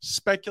I'm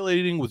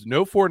speculating with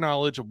no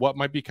foreknowledge of what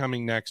might be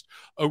coming next,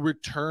 a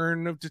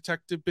return of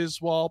Detective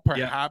Biswal,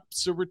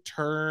 perhaps a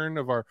return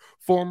of our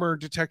former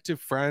detective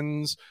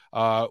friends.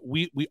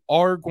 We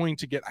are going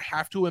to get, I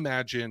have to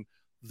imagine,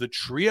 the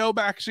trio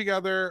back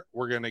together.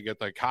 We're going to get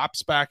the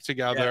cops back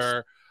together.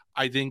 Yes.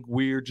 I think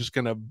we're just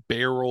going to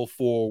barrel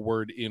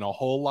forward in a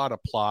whole lot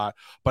of plot,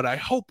 but I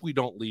hope we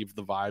don't leave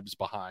the vibes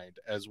behind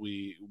as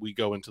we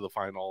go into the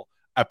final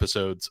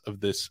episodes of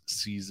this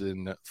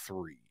season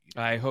 3.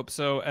 I hope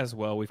so as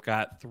well. We've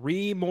got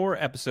 3 more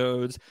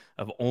episodes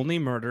of Only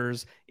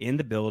Murders in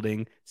the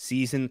Building,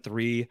 season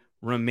 3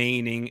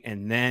 remaining,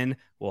 and then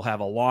we'll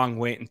have a long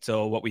wait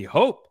until what we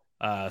hope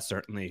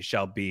certainly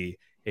shall be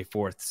a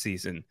 4th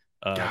season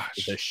of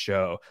the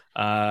show.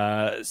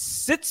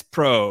 Sitz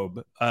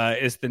Probe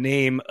is the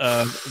name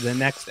of the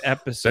next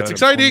episode. That's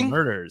exciting.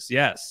 Murders,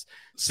 yes.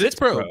 Sitz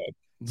Probe.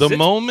 The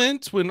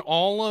moment when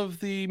all of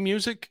the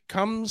music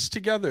comes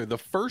together, the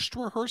first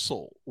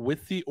rehearsal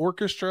with the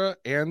orchestra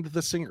and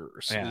the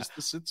singers is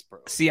the Sitz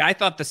Probe. See, I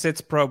thought the Sitz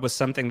Probe was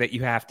something that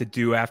you have to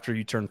do after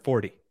you turn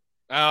 40.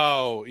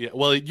 Oh, yeah.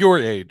 Well, at your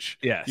age,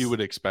 yes, you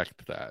would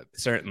expect that.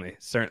 Certainly.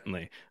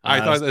 I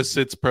thought the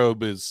Sitz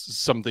Probe is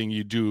something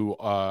you do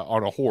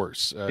on a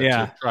horse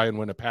to try and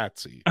win a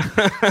patsy.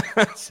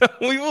 So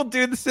we will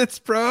do the Sitz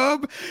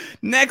Probe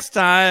next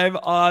time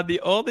on the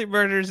Only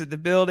Murders in the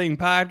Building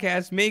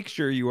podcast. Make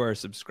sure you are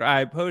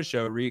subscribed.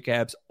 Post-show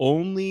recaps,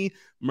 Only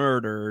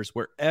Murders,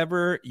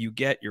 wherever you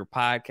get your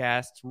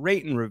podcasts.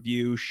 Rate and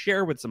review,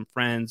 share with some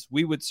friends.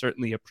 We would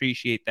certainly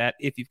appreciate that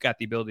if you've got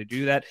the ability to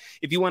do that.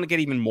 If you want to get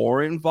even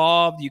more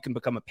involved, you can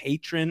become a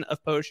patron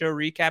of Post Show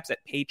Recaps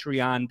at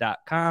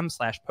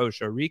patreon.com/Post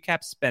Show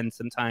Recaps. Spend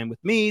some time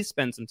with me,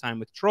 spend some time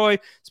with Troy,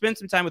 spend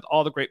some time with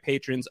all the great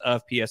patrons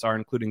of PSR,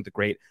 including the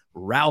great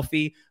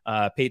Ralphie.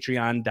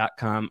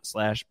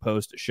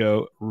 Patreon.com/Post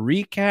Show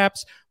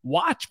Recaps.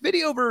 Watch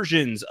video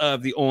versions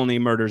of the Only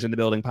Murders in the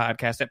Building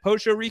podcast at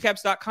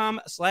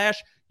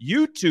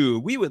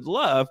postshowrecaps.com/YouTube. We would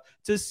love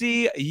to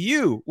see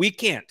you. We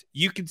can't.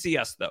 You can see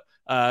us, though.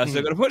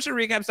 So go to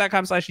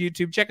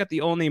postshowrecaps.com/YouTube. Check out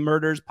the Only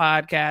Murders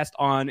podcast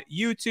on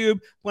YouTube.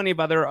 Plenty of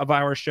other of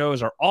our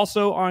shows are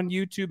also on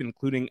YouTube,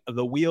 including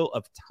The Wheel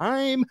of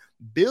Time,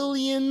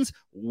 Billions,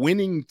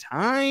 Winning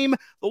Time,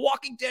 The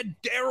Walking Dead,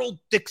 Daryl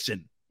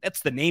Dixon.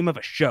 That's the name of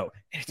a show.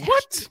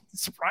 It's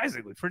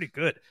surprisingly pretty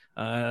good.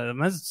 I'm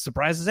as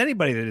surprised as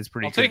anybody that is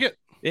pretty good. I'll take it.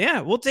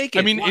 Yeah, we'll take it.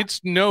 I mean, it's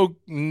no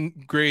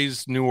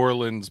Gray's New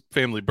Orleans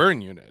family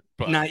burn unit.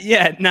 But not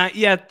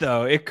yet,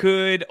 though. It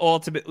could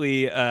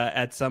ultimately,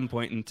 at some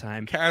point in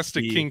time, cast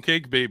a king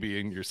cake baby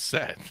in your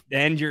set.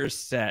 And you're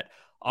set.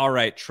 All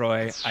right,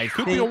 Troy. I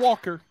could think be a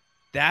walker.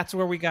 That's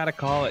where we got to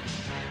call it.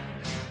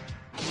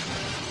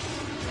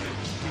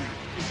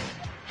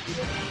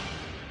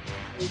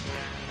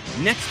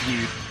 Next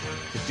week,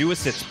 to do a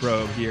Sitz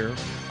Probe here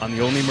on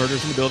the Only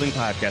Murders in the Building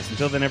podcast.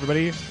 Until then,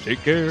 everybody,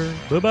 take care.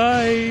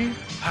 Bye-bye.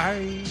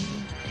 Bye.